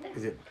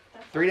 is it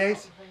 3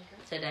 days?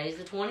 Today's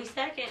the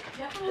 22nd.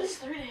 Yep, it's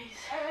 3 days.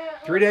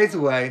 3 days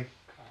away.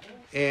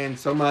 And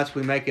so much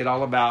we make it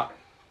all about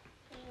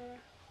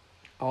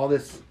all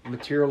this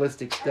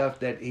materialistic stuff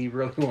that He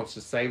really wants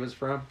to save us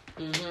from.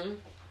 Mm-hmm.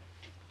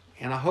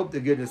 And I hope to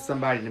goodness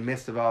somebody in the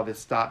midst of all this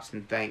stops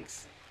and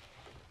thinks,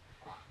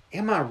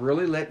 am I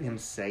really letting Him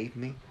save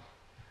me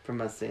from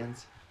my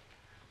sins?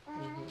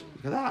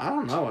 Because I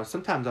don't know.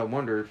 Sometimes I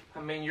wonder.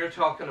 I mean, you're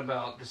talking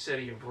about the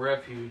city of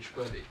refuge,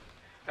 but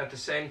at the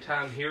same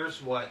time,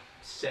 here's what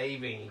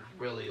saving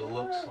really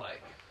looks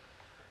like.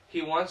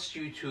 He wants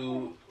you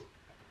to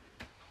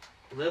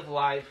live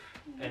life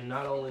and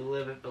not only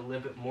live it, but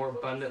live it more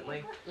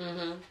abundantly.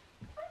 Mm-hmm.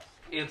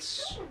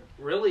 It's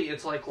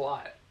like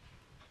Lot.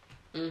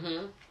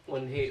 Mm-hmm.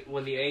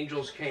 When the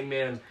angels came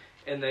in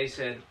and they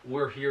said,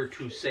 we're here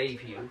to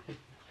save you.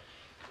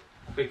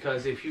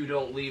 Because if you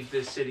don't leave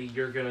this city,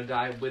 you're going to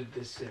die with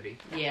this city.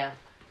 Yeah.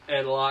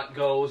 And Lot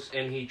goes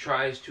and he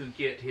tries to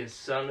get his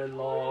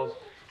sons-in-law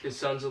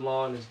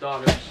and his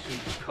daughters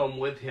to come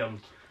with him.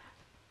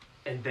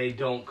 And they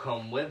don't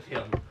come with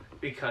him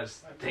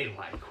because they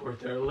like where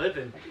they're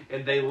living.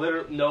 And they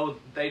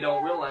they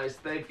don't realize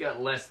they've got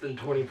less than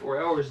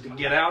 24 hours to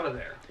get out of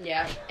there.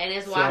 Yeah. And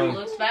his wife So-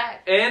 looks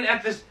back. And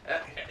at this,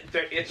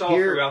 it's all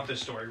Here- throughout the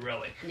story,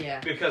 really. Yeah.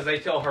 Because they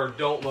tell her,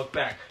 don't look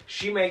back.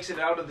 She makes it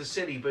out of the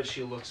city, but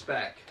she looks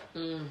back.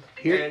 Mm.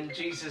 Here, And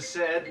Jesus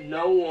said,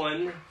 no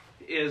one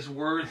is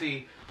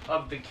worthy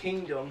of the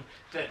kingdom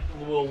that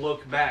will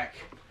look back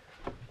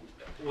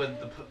with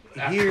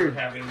after Here-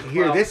 having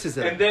here, this is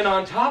a- And then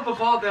on top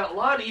of all that,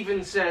 Lot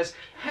even says,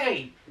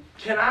 hey,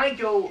 can I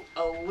go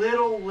a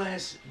little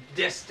less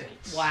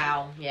distance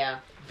Wow. Yeah.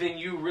 than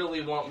you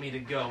really want me to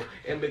go?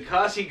 And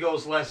because he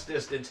goes less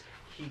distance,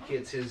 he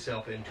gets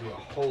himself into a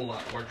whole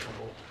lot more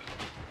trouble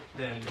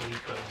than he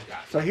could have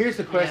gotten. so here's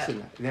the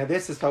question. Now,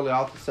 this is totally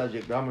off the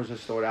subject, but I'm going to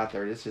just throw it out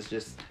there. This is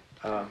just,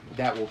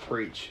 that will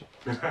preach.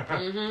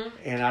 Mm-hmm.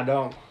 And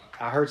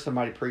I heard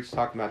somebody preach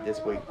talking about this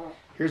week.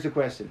 Here's the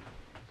question.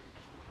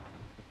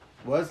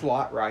 Was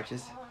Lot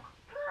righteous?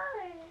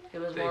 It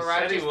was They more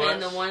said he righteous than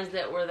the was. ones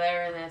that were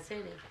there in that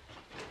city.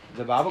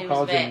 The Bible He was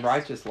calls him vexed.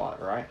 righteous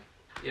Lot, right?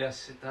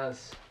 Yes, it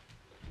does.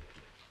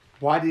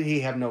 Why did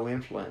he have no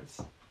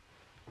influence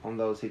on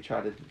those he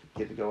tried to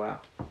get to go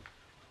out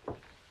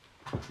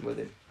with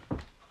him?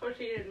 course,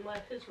 he didn't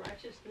let his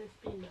righteousness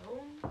be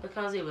known.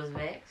 Because he was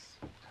vexed.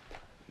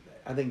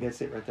 I think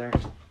that's it right there.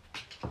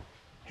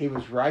 He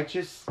was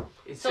righteous.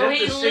 It So said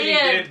he the city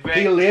lived- did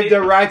He lived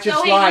a righteous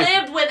So he life.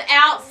 lived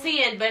without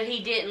sin, but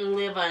he didn't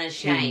live He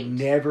unashamed.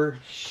 never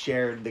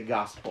shared the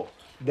gospel.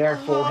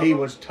 Therefore, he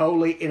was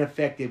totally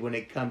ineffective when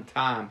it come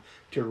time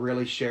to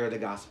really share the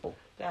gospel.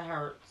 That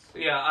hurts.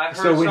 Yeah, I heard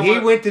So when he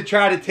someone- went to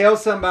try to tell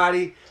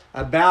somebody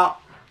about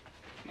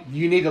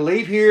you need to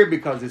leave here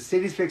because the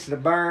city's fixing to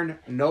burn,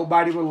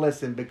 nobody would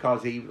listen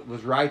because he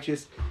was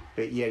righteous,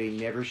 but yet he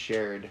never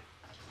shared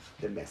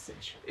the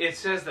message. It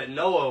says that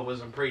Noah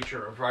was a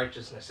preacher of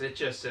righteousness. It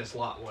just says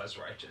Lot was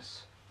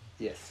righteous.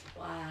 Yes.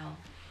 Wow.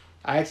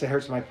 I actually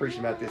heard somebody preaching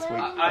about this week.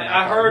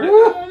 I heard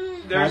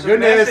there's My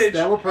goodness, a message.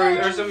 that will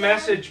preach. There's a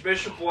message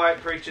Bishop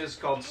White preaches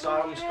called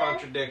Sodom's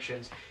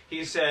Contradictions.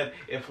 He said,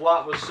 if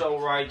Lot was so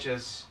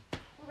righteous,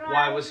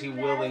 why was he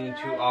willing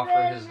to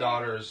offer his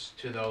daughters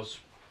to those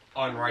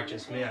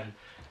unrighteous men?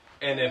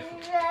 And if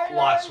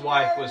Lot's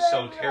wife was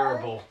so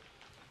terrible,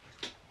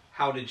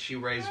 how did she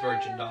raise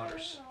virgin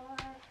daughters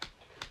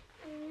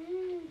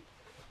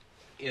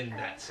in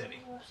that city?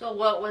 So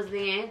what was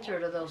the answer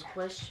to those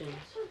questions?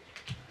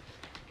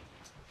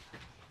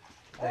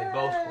 They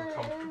both were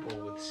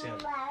comfortable with sin.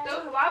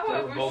 Does the Bible They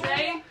were ever both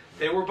say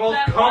They were both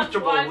that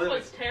comfortable Lot's wife living.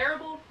 was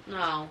terrible?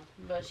 No,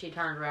 but she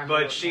turned around. and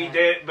But looked she back.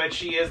 did. But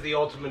she is the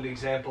ultimate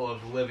example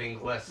of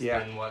living less Yeah.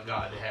 than what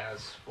God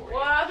has for you.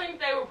 Well, I think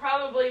they were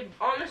probably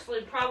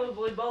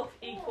both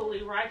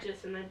equally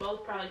righteous, and they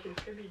both probably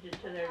contributed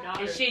to their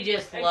daughter. And she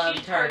just And loved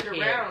she her turned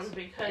kids. around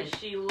because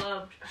she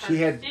loved her She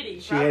had- city,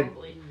 she had-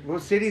 probably. Well,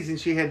 cities, and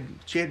she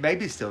had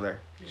babies still there.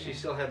 She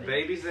still had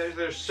babies.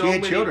 There's so She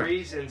had many children.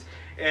 reasons,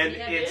 and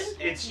Yeah,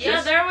 it's Yeah,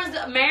 just there was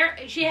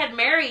she had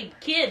married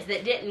kids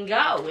that didn't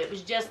go. It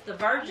was just the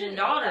virgin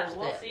daughters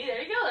Well, that. see, there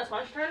you go. That's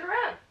why she turned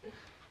around.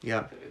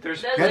 Yeah.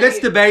 there's Doesn't Now, it- that's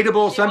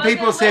debatable. She Some wasn't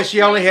people say she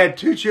listening. only had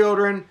 2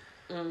 children,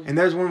 Mm. and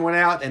there's one went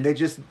out, and they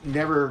just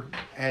never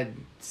had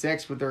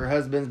sex with their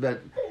husbands.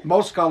 But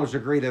most scholars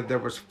agree that there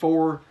was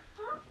 4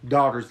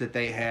 daughters that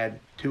they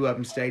had. 2 of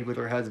them stayed with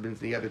their husbands.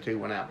 The other 2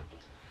 went out.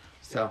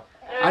 So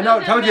And I it know,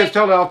 doesn't told you it's make-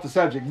 totally off the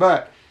subject,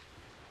 but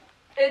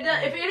If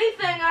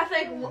anything,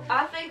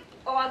 I think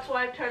Lot's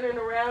wife turning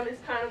around is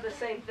kind of the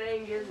same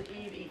thing as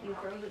Eve eating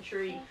from the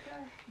tree.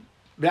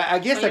 I guess What I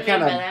do you mean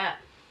kind by of that?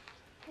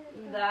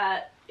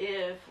 That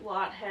if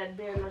Lot had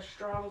been a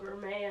stronger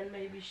man,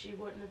 maybe she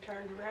wouldn't have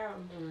turned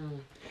around. Mm.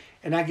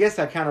 And I guess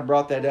I kind of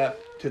brought that up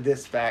to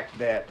this fact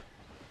that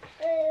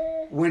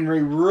when we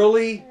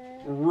really,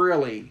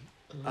 really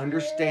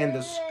understand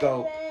the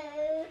scope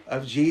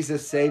of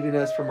Jesus saving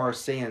us from our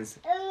sins,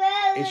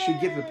 it should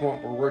get to the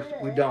point where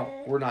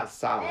we're not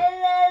silent.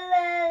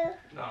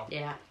 no.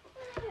 Yeah.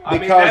 I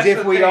mean, Because that's if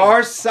the we thing.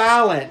 are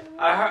silent,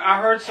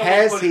 I heard someone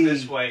Has put he- it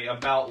this way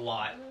about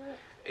Lot.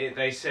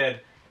 They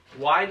said,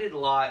 why did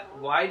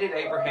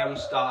Abraham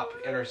stop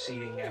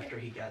interceding after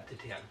he got to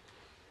 10?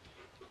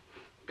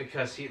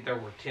 Because there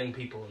were 10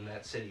 people in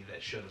that city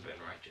that should have been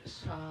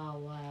righteous. Oh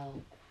wow.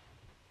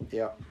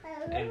 yeah,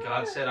 And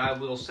God said, I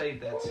will save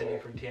that city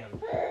for 10.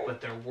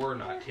 But there were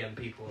not 10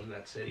 people in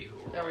that city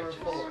who were There were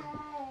righteous. 4.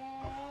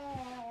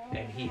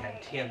 And he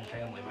had 10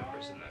 family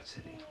members in that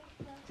city.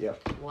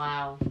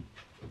 Wow.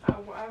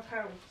 I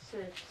found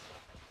 6.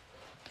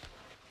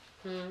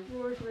 Hmm.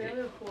 Where's the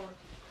other 4?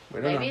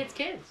 we don't Maybe know. it's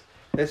kids.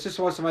 That's just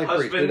what somebody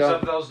preached. We Husbands don't-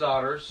 of those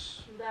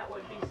daughters, That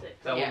would be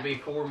 6. that Yeah. would be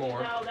 4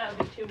 more. No, that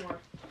would be 2 more.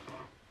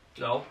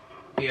 No,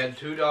 he had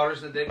 2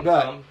 daughters that didn't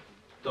But- come.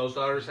 Those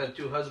daughters had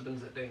 2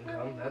 husbands that didn't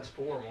come. That's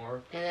 4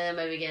 more. And then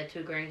maybe get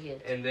 2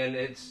 grandkids. And then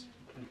it's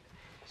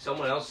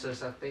someone else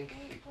says, I think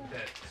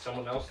that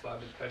someone else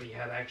thought that he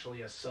had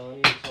actually a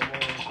son somewhere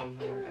or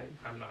something.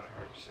 I'm not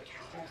 100%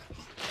 sure. But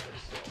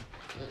still,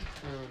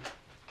 Mm.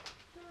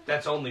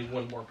 that's only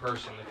one more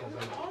person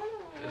because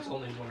it's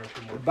only 1 or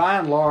 2 more. By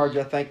and large,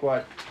 I think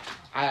what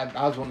I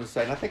was wanting to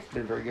say, and I think it's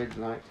been very good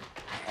tonight,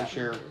 for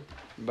sure.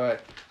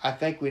 But I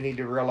think we need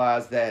to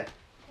realize that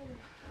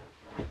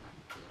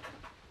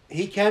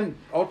He can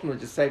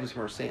ultimately just save us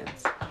from our sins.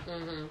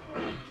 Mm-hmm.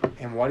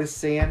 And what is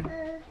sin?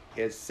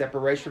 It's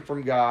separation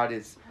from God.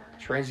 It's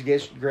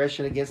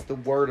transgression against the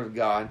Word of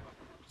God.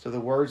 So the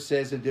Word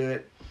says to do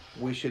it,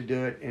 we should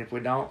do it. And if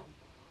we don't,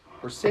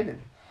 we're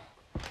sinning.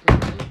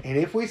 Mm-hmm. And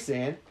if we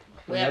sin,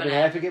 we have an an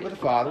advocate with the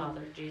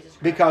Father. Jesus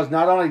Christ. Because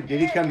not only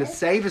did He come to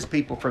save His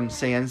people from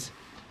sins,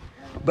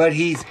 but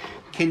He's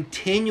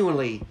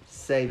continually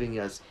saving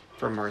us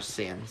from our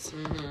sins.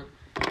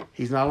 Mm-hmm.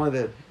 He's not only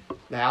the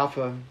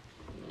Alpha,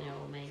 Yeah,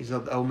 well, maybe. He's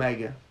the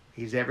Omega.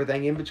 He's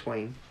everything in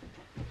between.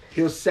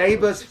 He'll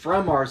save us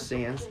from our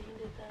sins.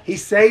 He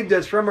saved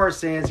us from our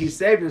sins. He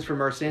saved us from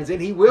our sins,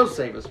 and He will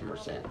save us from our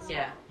sins.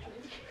 Yeah.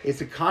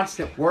 It's a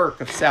constant work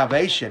of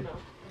salvation.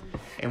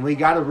 And we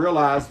got to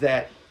realize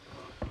that,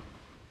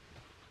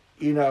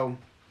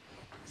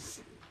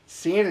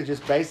 sin is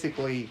just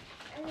basically,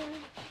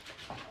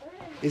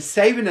 it's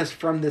saving us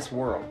from this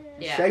world.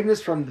 Yeah. Saving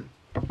us from,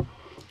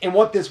 and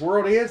what this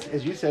world is,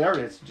 as you said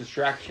earlier, it's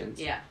distractions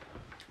Yeah.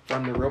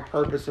 from the real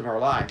purpose of our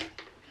life.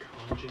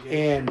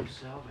 And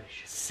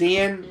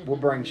sin will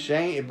bring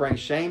shame. It brings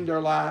shame to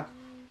our life.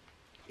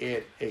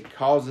 It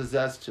causes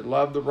us to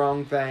love the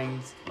wrong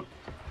things.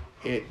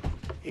 It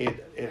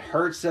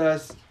hurts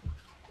us.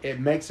 It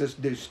makes us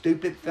do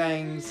stupid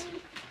things.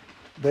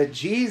 But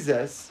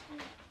Jesus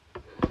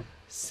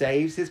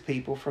saves his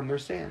people from their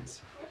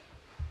sins.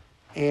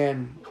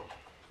 And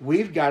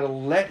we've got to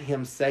let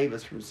him save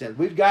us from sins.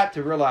 We've got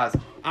to realize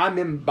I'm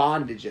in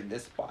bondage in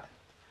this spot.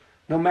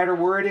 No matter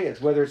where it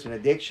is, whether it's an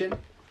addiction,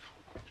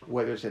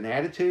 whether it's an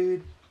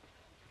attitude,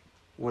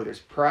 whether it's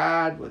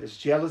pride, whether it's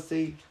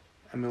jealousy.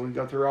 I mean, we can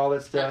go through all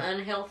that stuff. An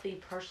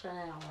unhealthy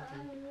personality.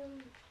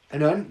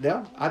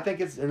 No, I think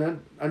it's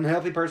an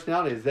unhealthy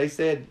personality. As they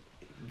said,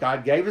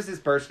 God gave us his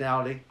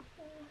personality,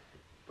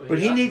 but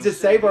he needs to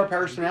save our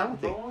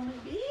personality.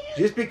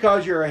 Just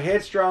because you're a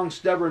headstrong,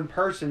 stubborn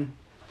person,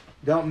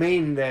 don't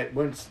mean that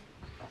once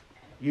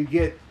you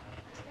get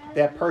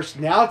that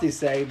personality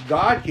saved,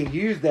 God can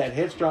use that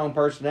headstrong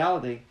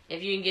personality.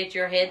 If you can get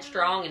your head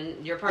strong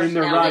and your In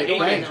the right personality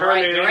going in the frame.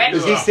 right direction.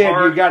 Because he said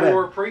you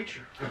gotta.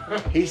 Preacher.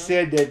 He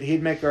said that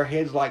he'd make our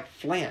heads like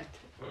flint.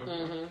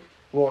 Mm-hmm.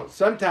 Well,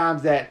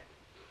 sometimes that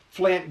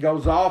flint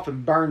goes off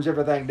and burns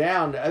everything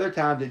down. Other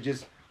times it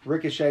just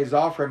ricochets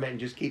off from it and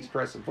just keeps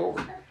pressing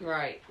forward.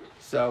 Right.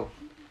 So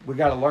we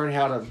got to learn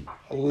how to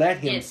let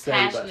him Get save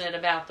passionate us.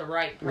 about the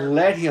right purpose.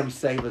 Let him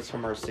save us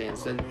from our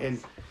sins.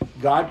 And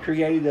God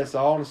created us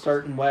all in a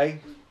certain way,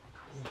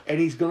 and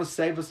he's going to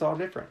save us all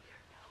different.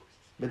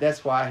 But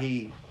that's why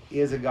he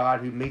is a God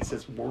who meets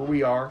us where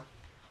we are.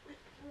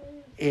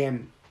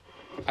 And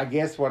I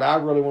guess what I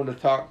really wanted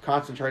to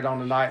concentrate on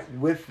tonight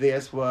with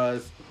this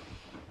was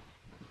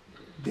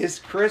this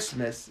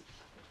Christmas,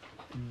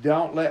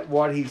 don't let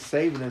what he's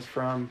saving us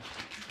from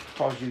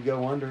cause you to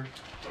go under.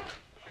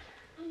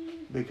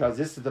 Because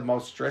this is the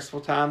most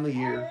stressful time of the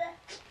year.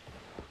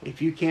 If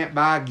you can't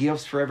buy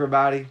gifts for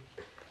everybody,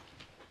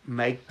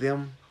 make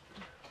them.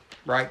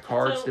 Write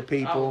cards to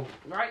people.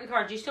 Writing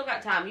cards, you still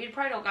got time. You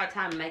probably don't got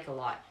time to make a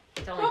lot.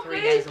 It's only 3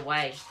 days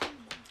away.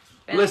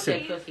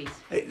 Listen. Cookies.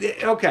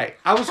 Okay,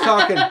 I was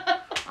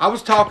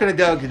talking to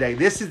Doug today.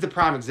 This is the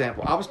prime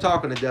example. I was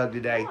talking to Doug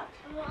today.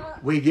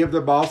 We give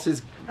their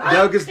bosses.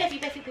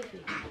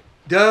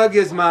 Doug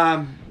is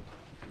my.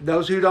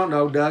 Those who don't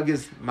know, Doug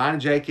is mine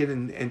and Jacob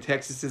and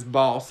Texas's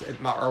boss at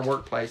our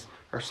workplace,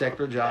 our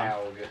secretary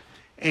job.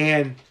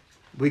 And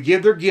we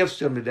give their gifts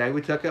to them today.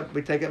 We take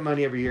up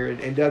money every year,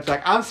 and Doug's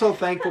like, I'm so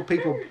thankful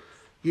people.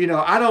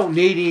 I don't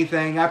need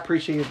anything. I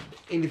appreciate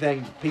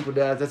anything people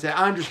does. I said,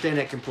 I understand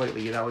that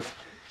completely.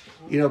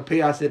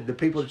 I said the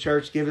people at the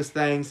church give us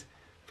things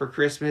for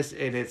Christmas,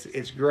 and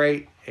it's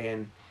great.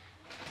 And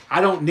I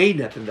don't need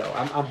nothing though.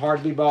 I'm hard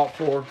to be bought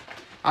for.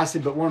 I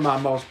said, but one of my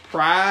most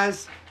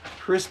prized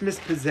Christmas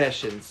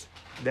possessions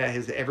that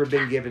has ever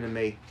been given to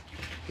me,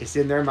 it's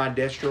in there in my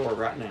desk drawer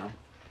right now.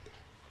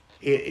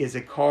 It is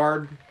a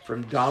card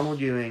from Donald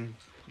Ewing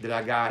that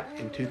I got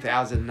in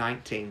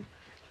 2019.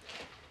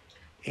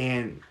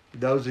 And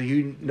those of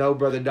you who know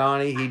Brother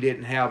Donnie, he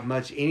didn't have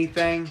much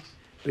anything,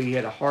 but he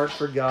had a heart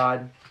for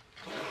God.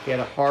 He had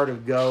a heart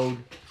of gold.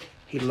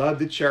 He loved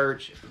the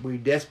church. We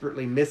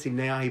desperately miss him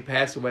now. He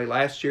passed away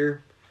last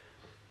year,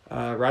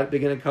 right at the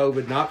beginning of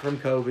COVID. Not from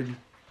COVID,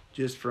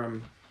 just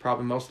from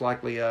probably most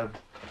likely a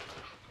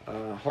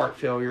heart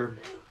failure.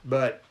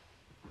 But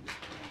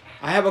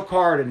I have a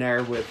card in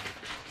there with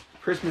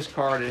Christmas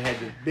card. It had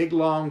this big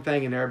long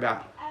thing in there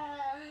about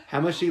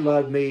how much he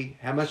loved me,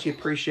 how much he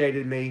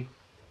appreciated me.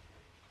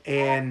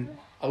 And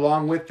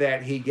along with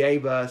that, he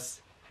gave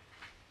us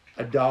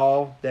a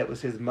doll that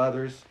was his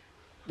mother's,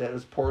 that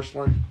was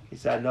porcelain. He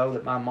said, I know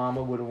that my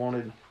mama would have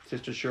wanted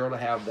Sister Cheryl to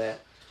have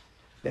that.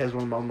 That is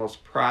one of my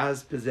most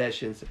prized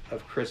possessions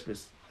of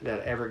Christmas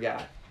that I ever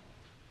got.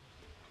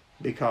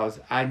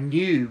 Because I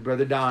knew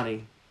Brother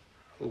Donnie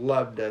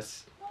loved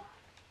us.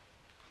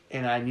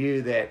 And I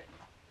knew that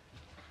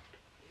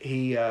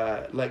he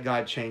let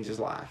God change his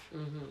life.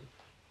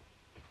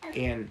 Mm-hmm.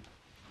 And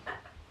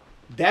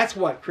that's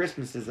what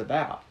Christmas is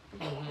about.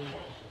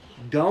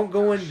 Mm-hmm. Don't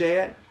go in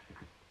debt.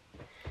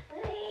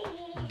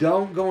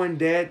 Don't go in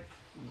debt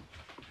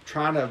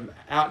trying to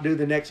outdo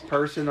the next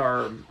person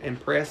or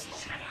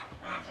impress.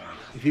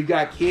 If you've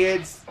got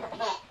kids,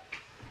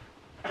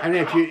 and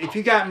if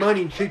you got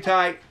money too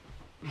tight,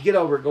 get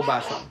over it. Go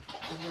buy something.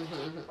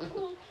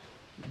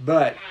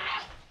 But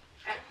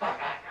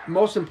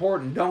most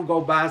important, don't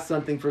go buy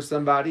something for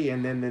somebody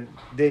and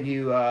then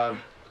you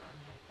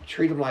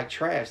treat them like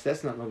trash.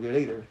 That's not no good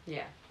either.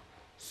 Yeah.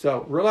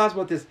 So realize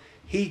what this.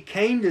 He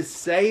came to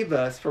save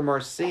us from our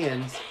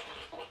sins,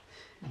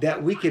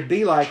 that we could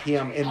be like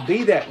him and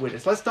be that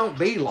witness. Let's don't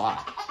be like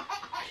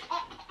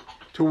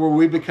to where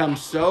we become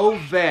so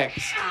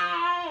vexed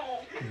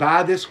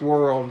by this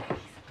world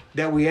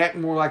that we act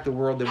more like the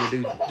world than we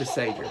do the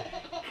Savior.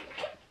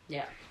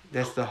 Yeah.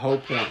 That's the whole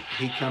point.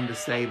 He come to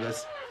save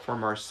us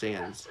from our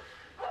sins.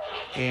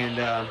 And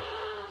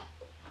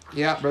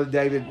Brother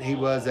David, he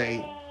was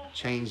a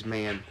changed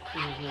man.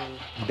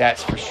 Mm-hmm.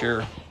 That's for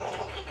sure.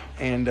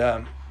 And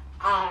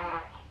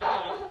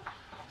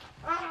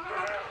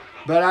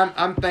But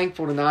I'm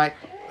thankful tonight.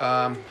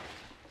 I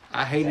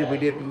hated we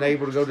didn't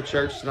able to go to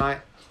church tonight.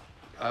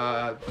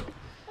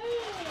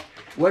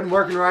 Wasn't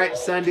working right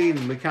Sunday,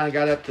 and we kind of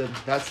got up to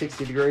about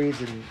 60 degrees,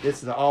 and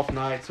this is an off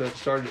night, so it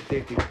started at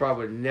 50.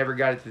 Probably never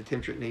got it to the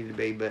temperature it needed to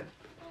be, but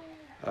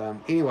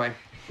anyway.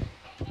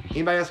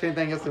 Anybody else got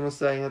anything else they want to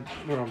say?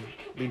 We're going to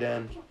be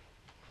done.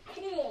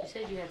 You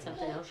said you had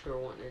something else you were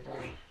wanting to do.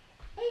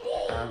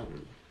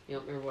 You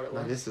don't remember what it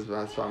was? No, this is what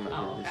I was talking about.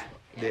 Oh, okay.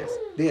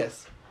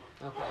 This.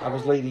 Okay. I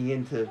was leading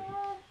into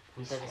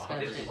The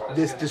discussion.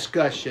 this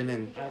discussion,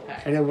 and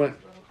Okay. it went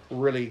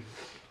really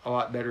a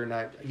lot better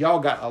than y'all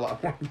got a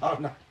lot more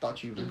involved than I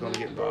thought you was going to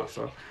get involved,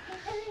 so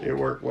it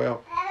worked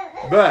well.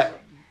 But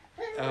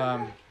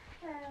I'm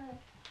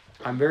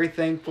very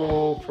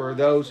thankful for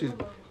those who've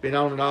been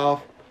on and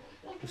off.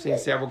 I've seen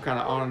several kind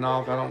of on and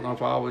off. I don't know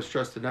if I always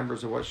trust the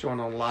numbers of what's showing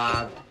on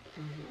live.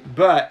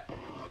 But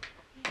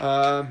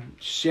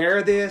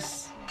share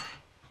this.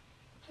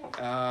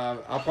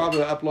 I'll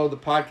probably upload the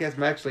podcast.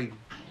 I'm actually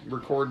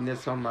recording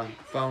this on my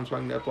phone so I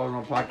can upload it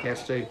on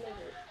podcast too.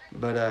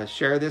 But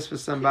share this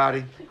with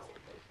somebody.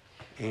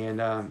 And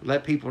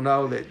let people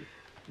know that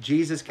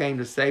Jesus came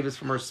to save us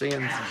from our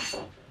sins.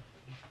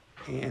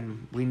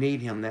 And we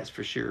need him, that's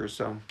for sure.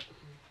 So,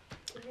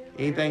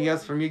 anything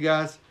else from you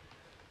guys?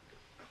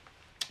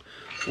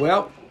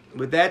 Well,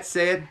 with that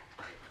said,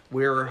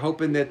 we're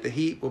hoping that the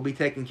heat will be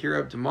taken care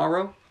of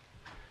tomorrow.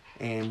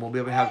 And we'll be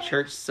able to have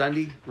church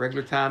Sunday,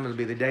 regular time. It'll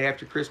be the day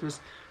after Christmas.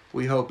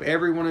 We hope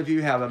every one of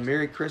you have a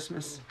Merry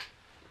Christmas.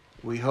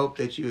 We hope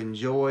that you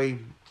enjoy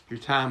your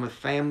time with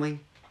family.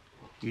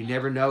 You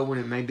never know when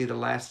it may be the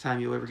last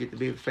time you'll ever get to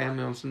be with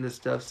family on some of this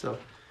stuff. So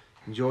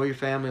enjoy your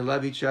family,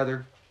 love each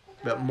other.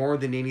 But more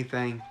than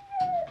anything,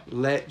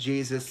 let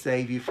Jesus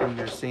save you from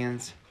your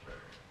sins.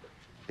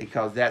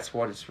 Because that's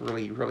what it's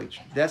really,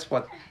 that's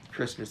what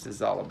Christmas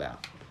is all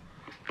about.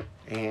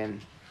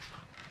 And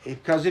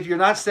because if you're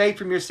not saved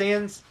from your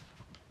sins,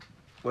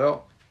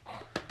 well,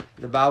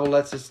 the Bible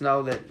lets us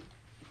know that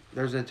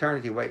there's an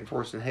eternity waiting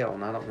for us in hell,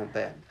 and I don't want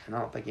that. And I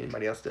don't think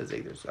anybody else does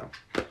either. So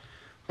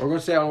we're going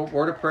to say a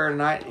word of prayer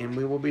tonight, and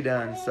we will be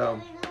done. So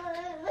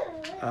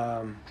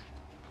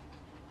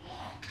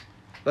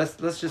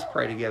let's just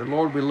pray together.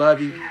 Lord, we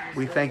love you.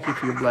 We thank you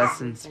for your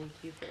blessings. Thank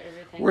you for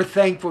everything. We're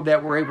thankful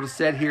that we're able to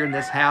sit here in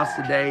this house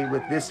today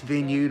with this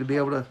venue to be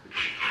able to.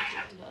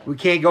 We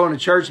can't go in a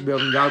church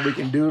building, God. We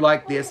can do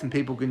like this and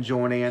people can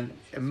join in.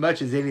 As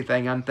much as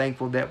anything, I'm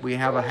thankful that we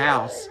have a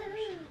house.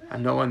 I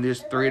know in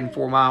this 3 and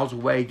 4 miles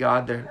away,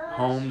 God, their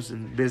homes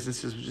and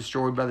businesses were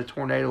destroyed by the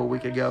tornado a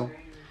week ago.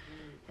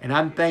 And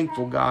I'm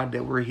thankful, God,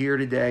 that we're here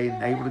today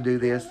and able to do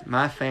this.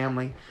 My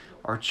family,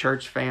 our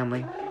church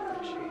family.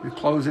 We're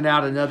closing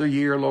out another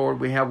year, Lord.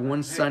 We have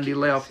one Sunday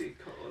left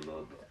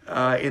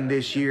in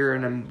this year,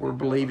 and we're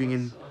believing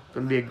in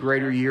going to be a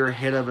greater year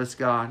ahead of us,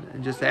 God.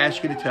 And just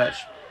ask you to touch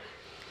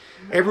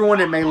everyone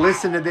that may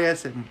listen to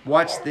this and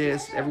watch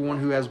this, everyone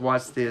who has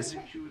watched this.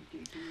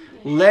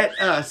 Let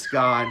us,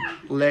 God,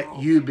 let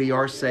you be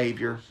our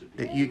Savior,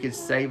 that you can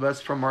save us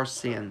from our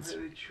sins.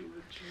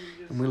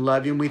 And we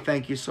love you and we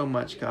thank you so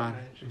much, God.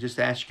 And just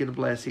ask you to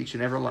bless each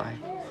and every life.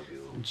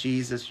 In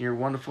Jesus, in your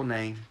wonderful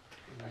name,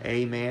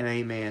 amen,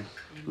 amen.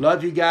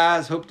 Love you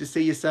guys. Hope to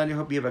see you Sunday.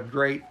 Hope you have a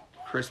great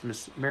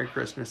Christmas. Merry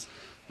Christmas.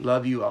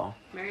 Love you all.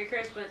 Merry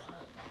Christmas.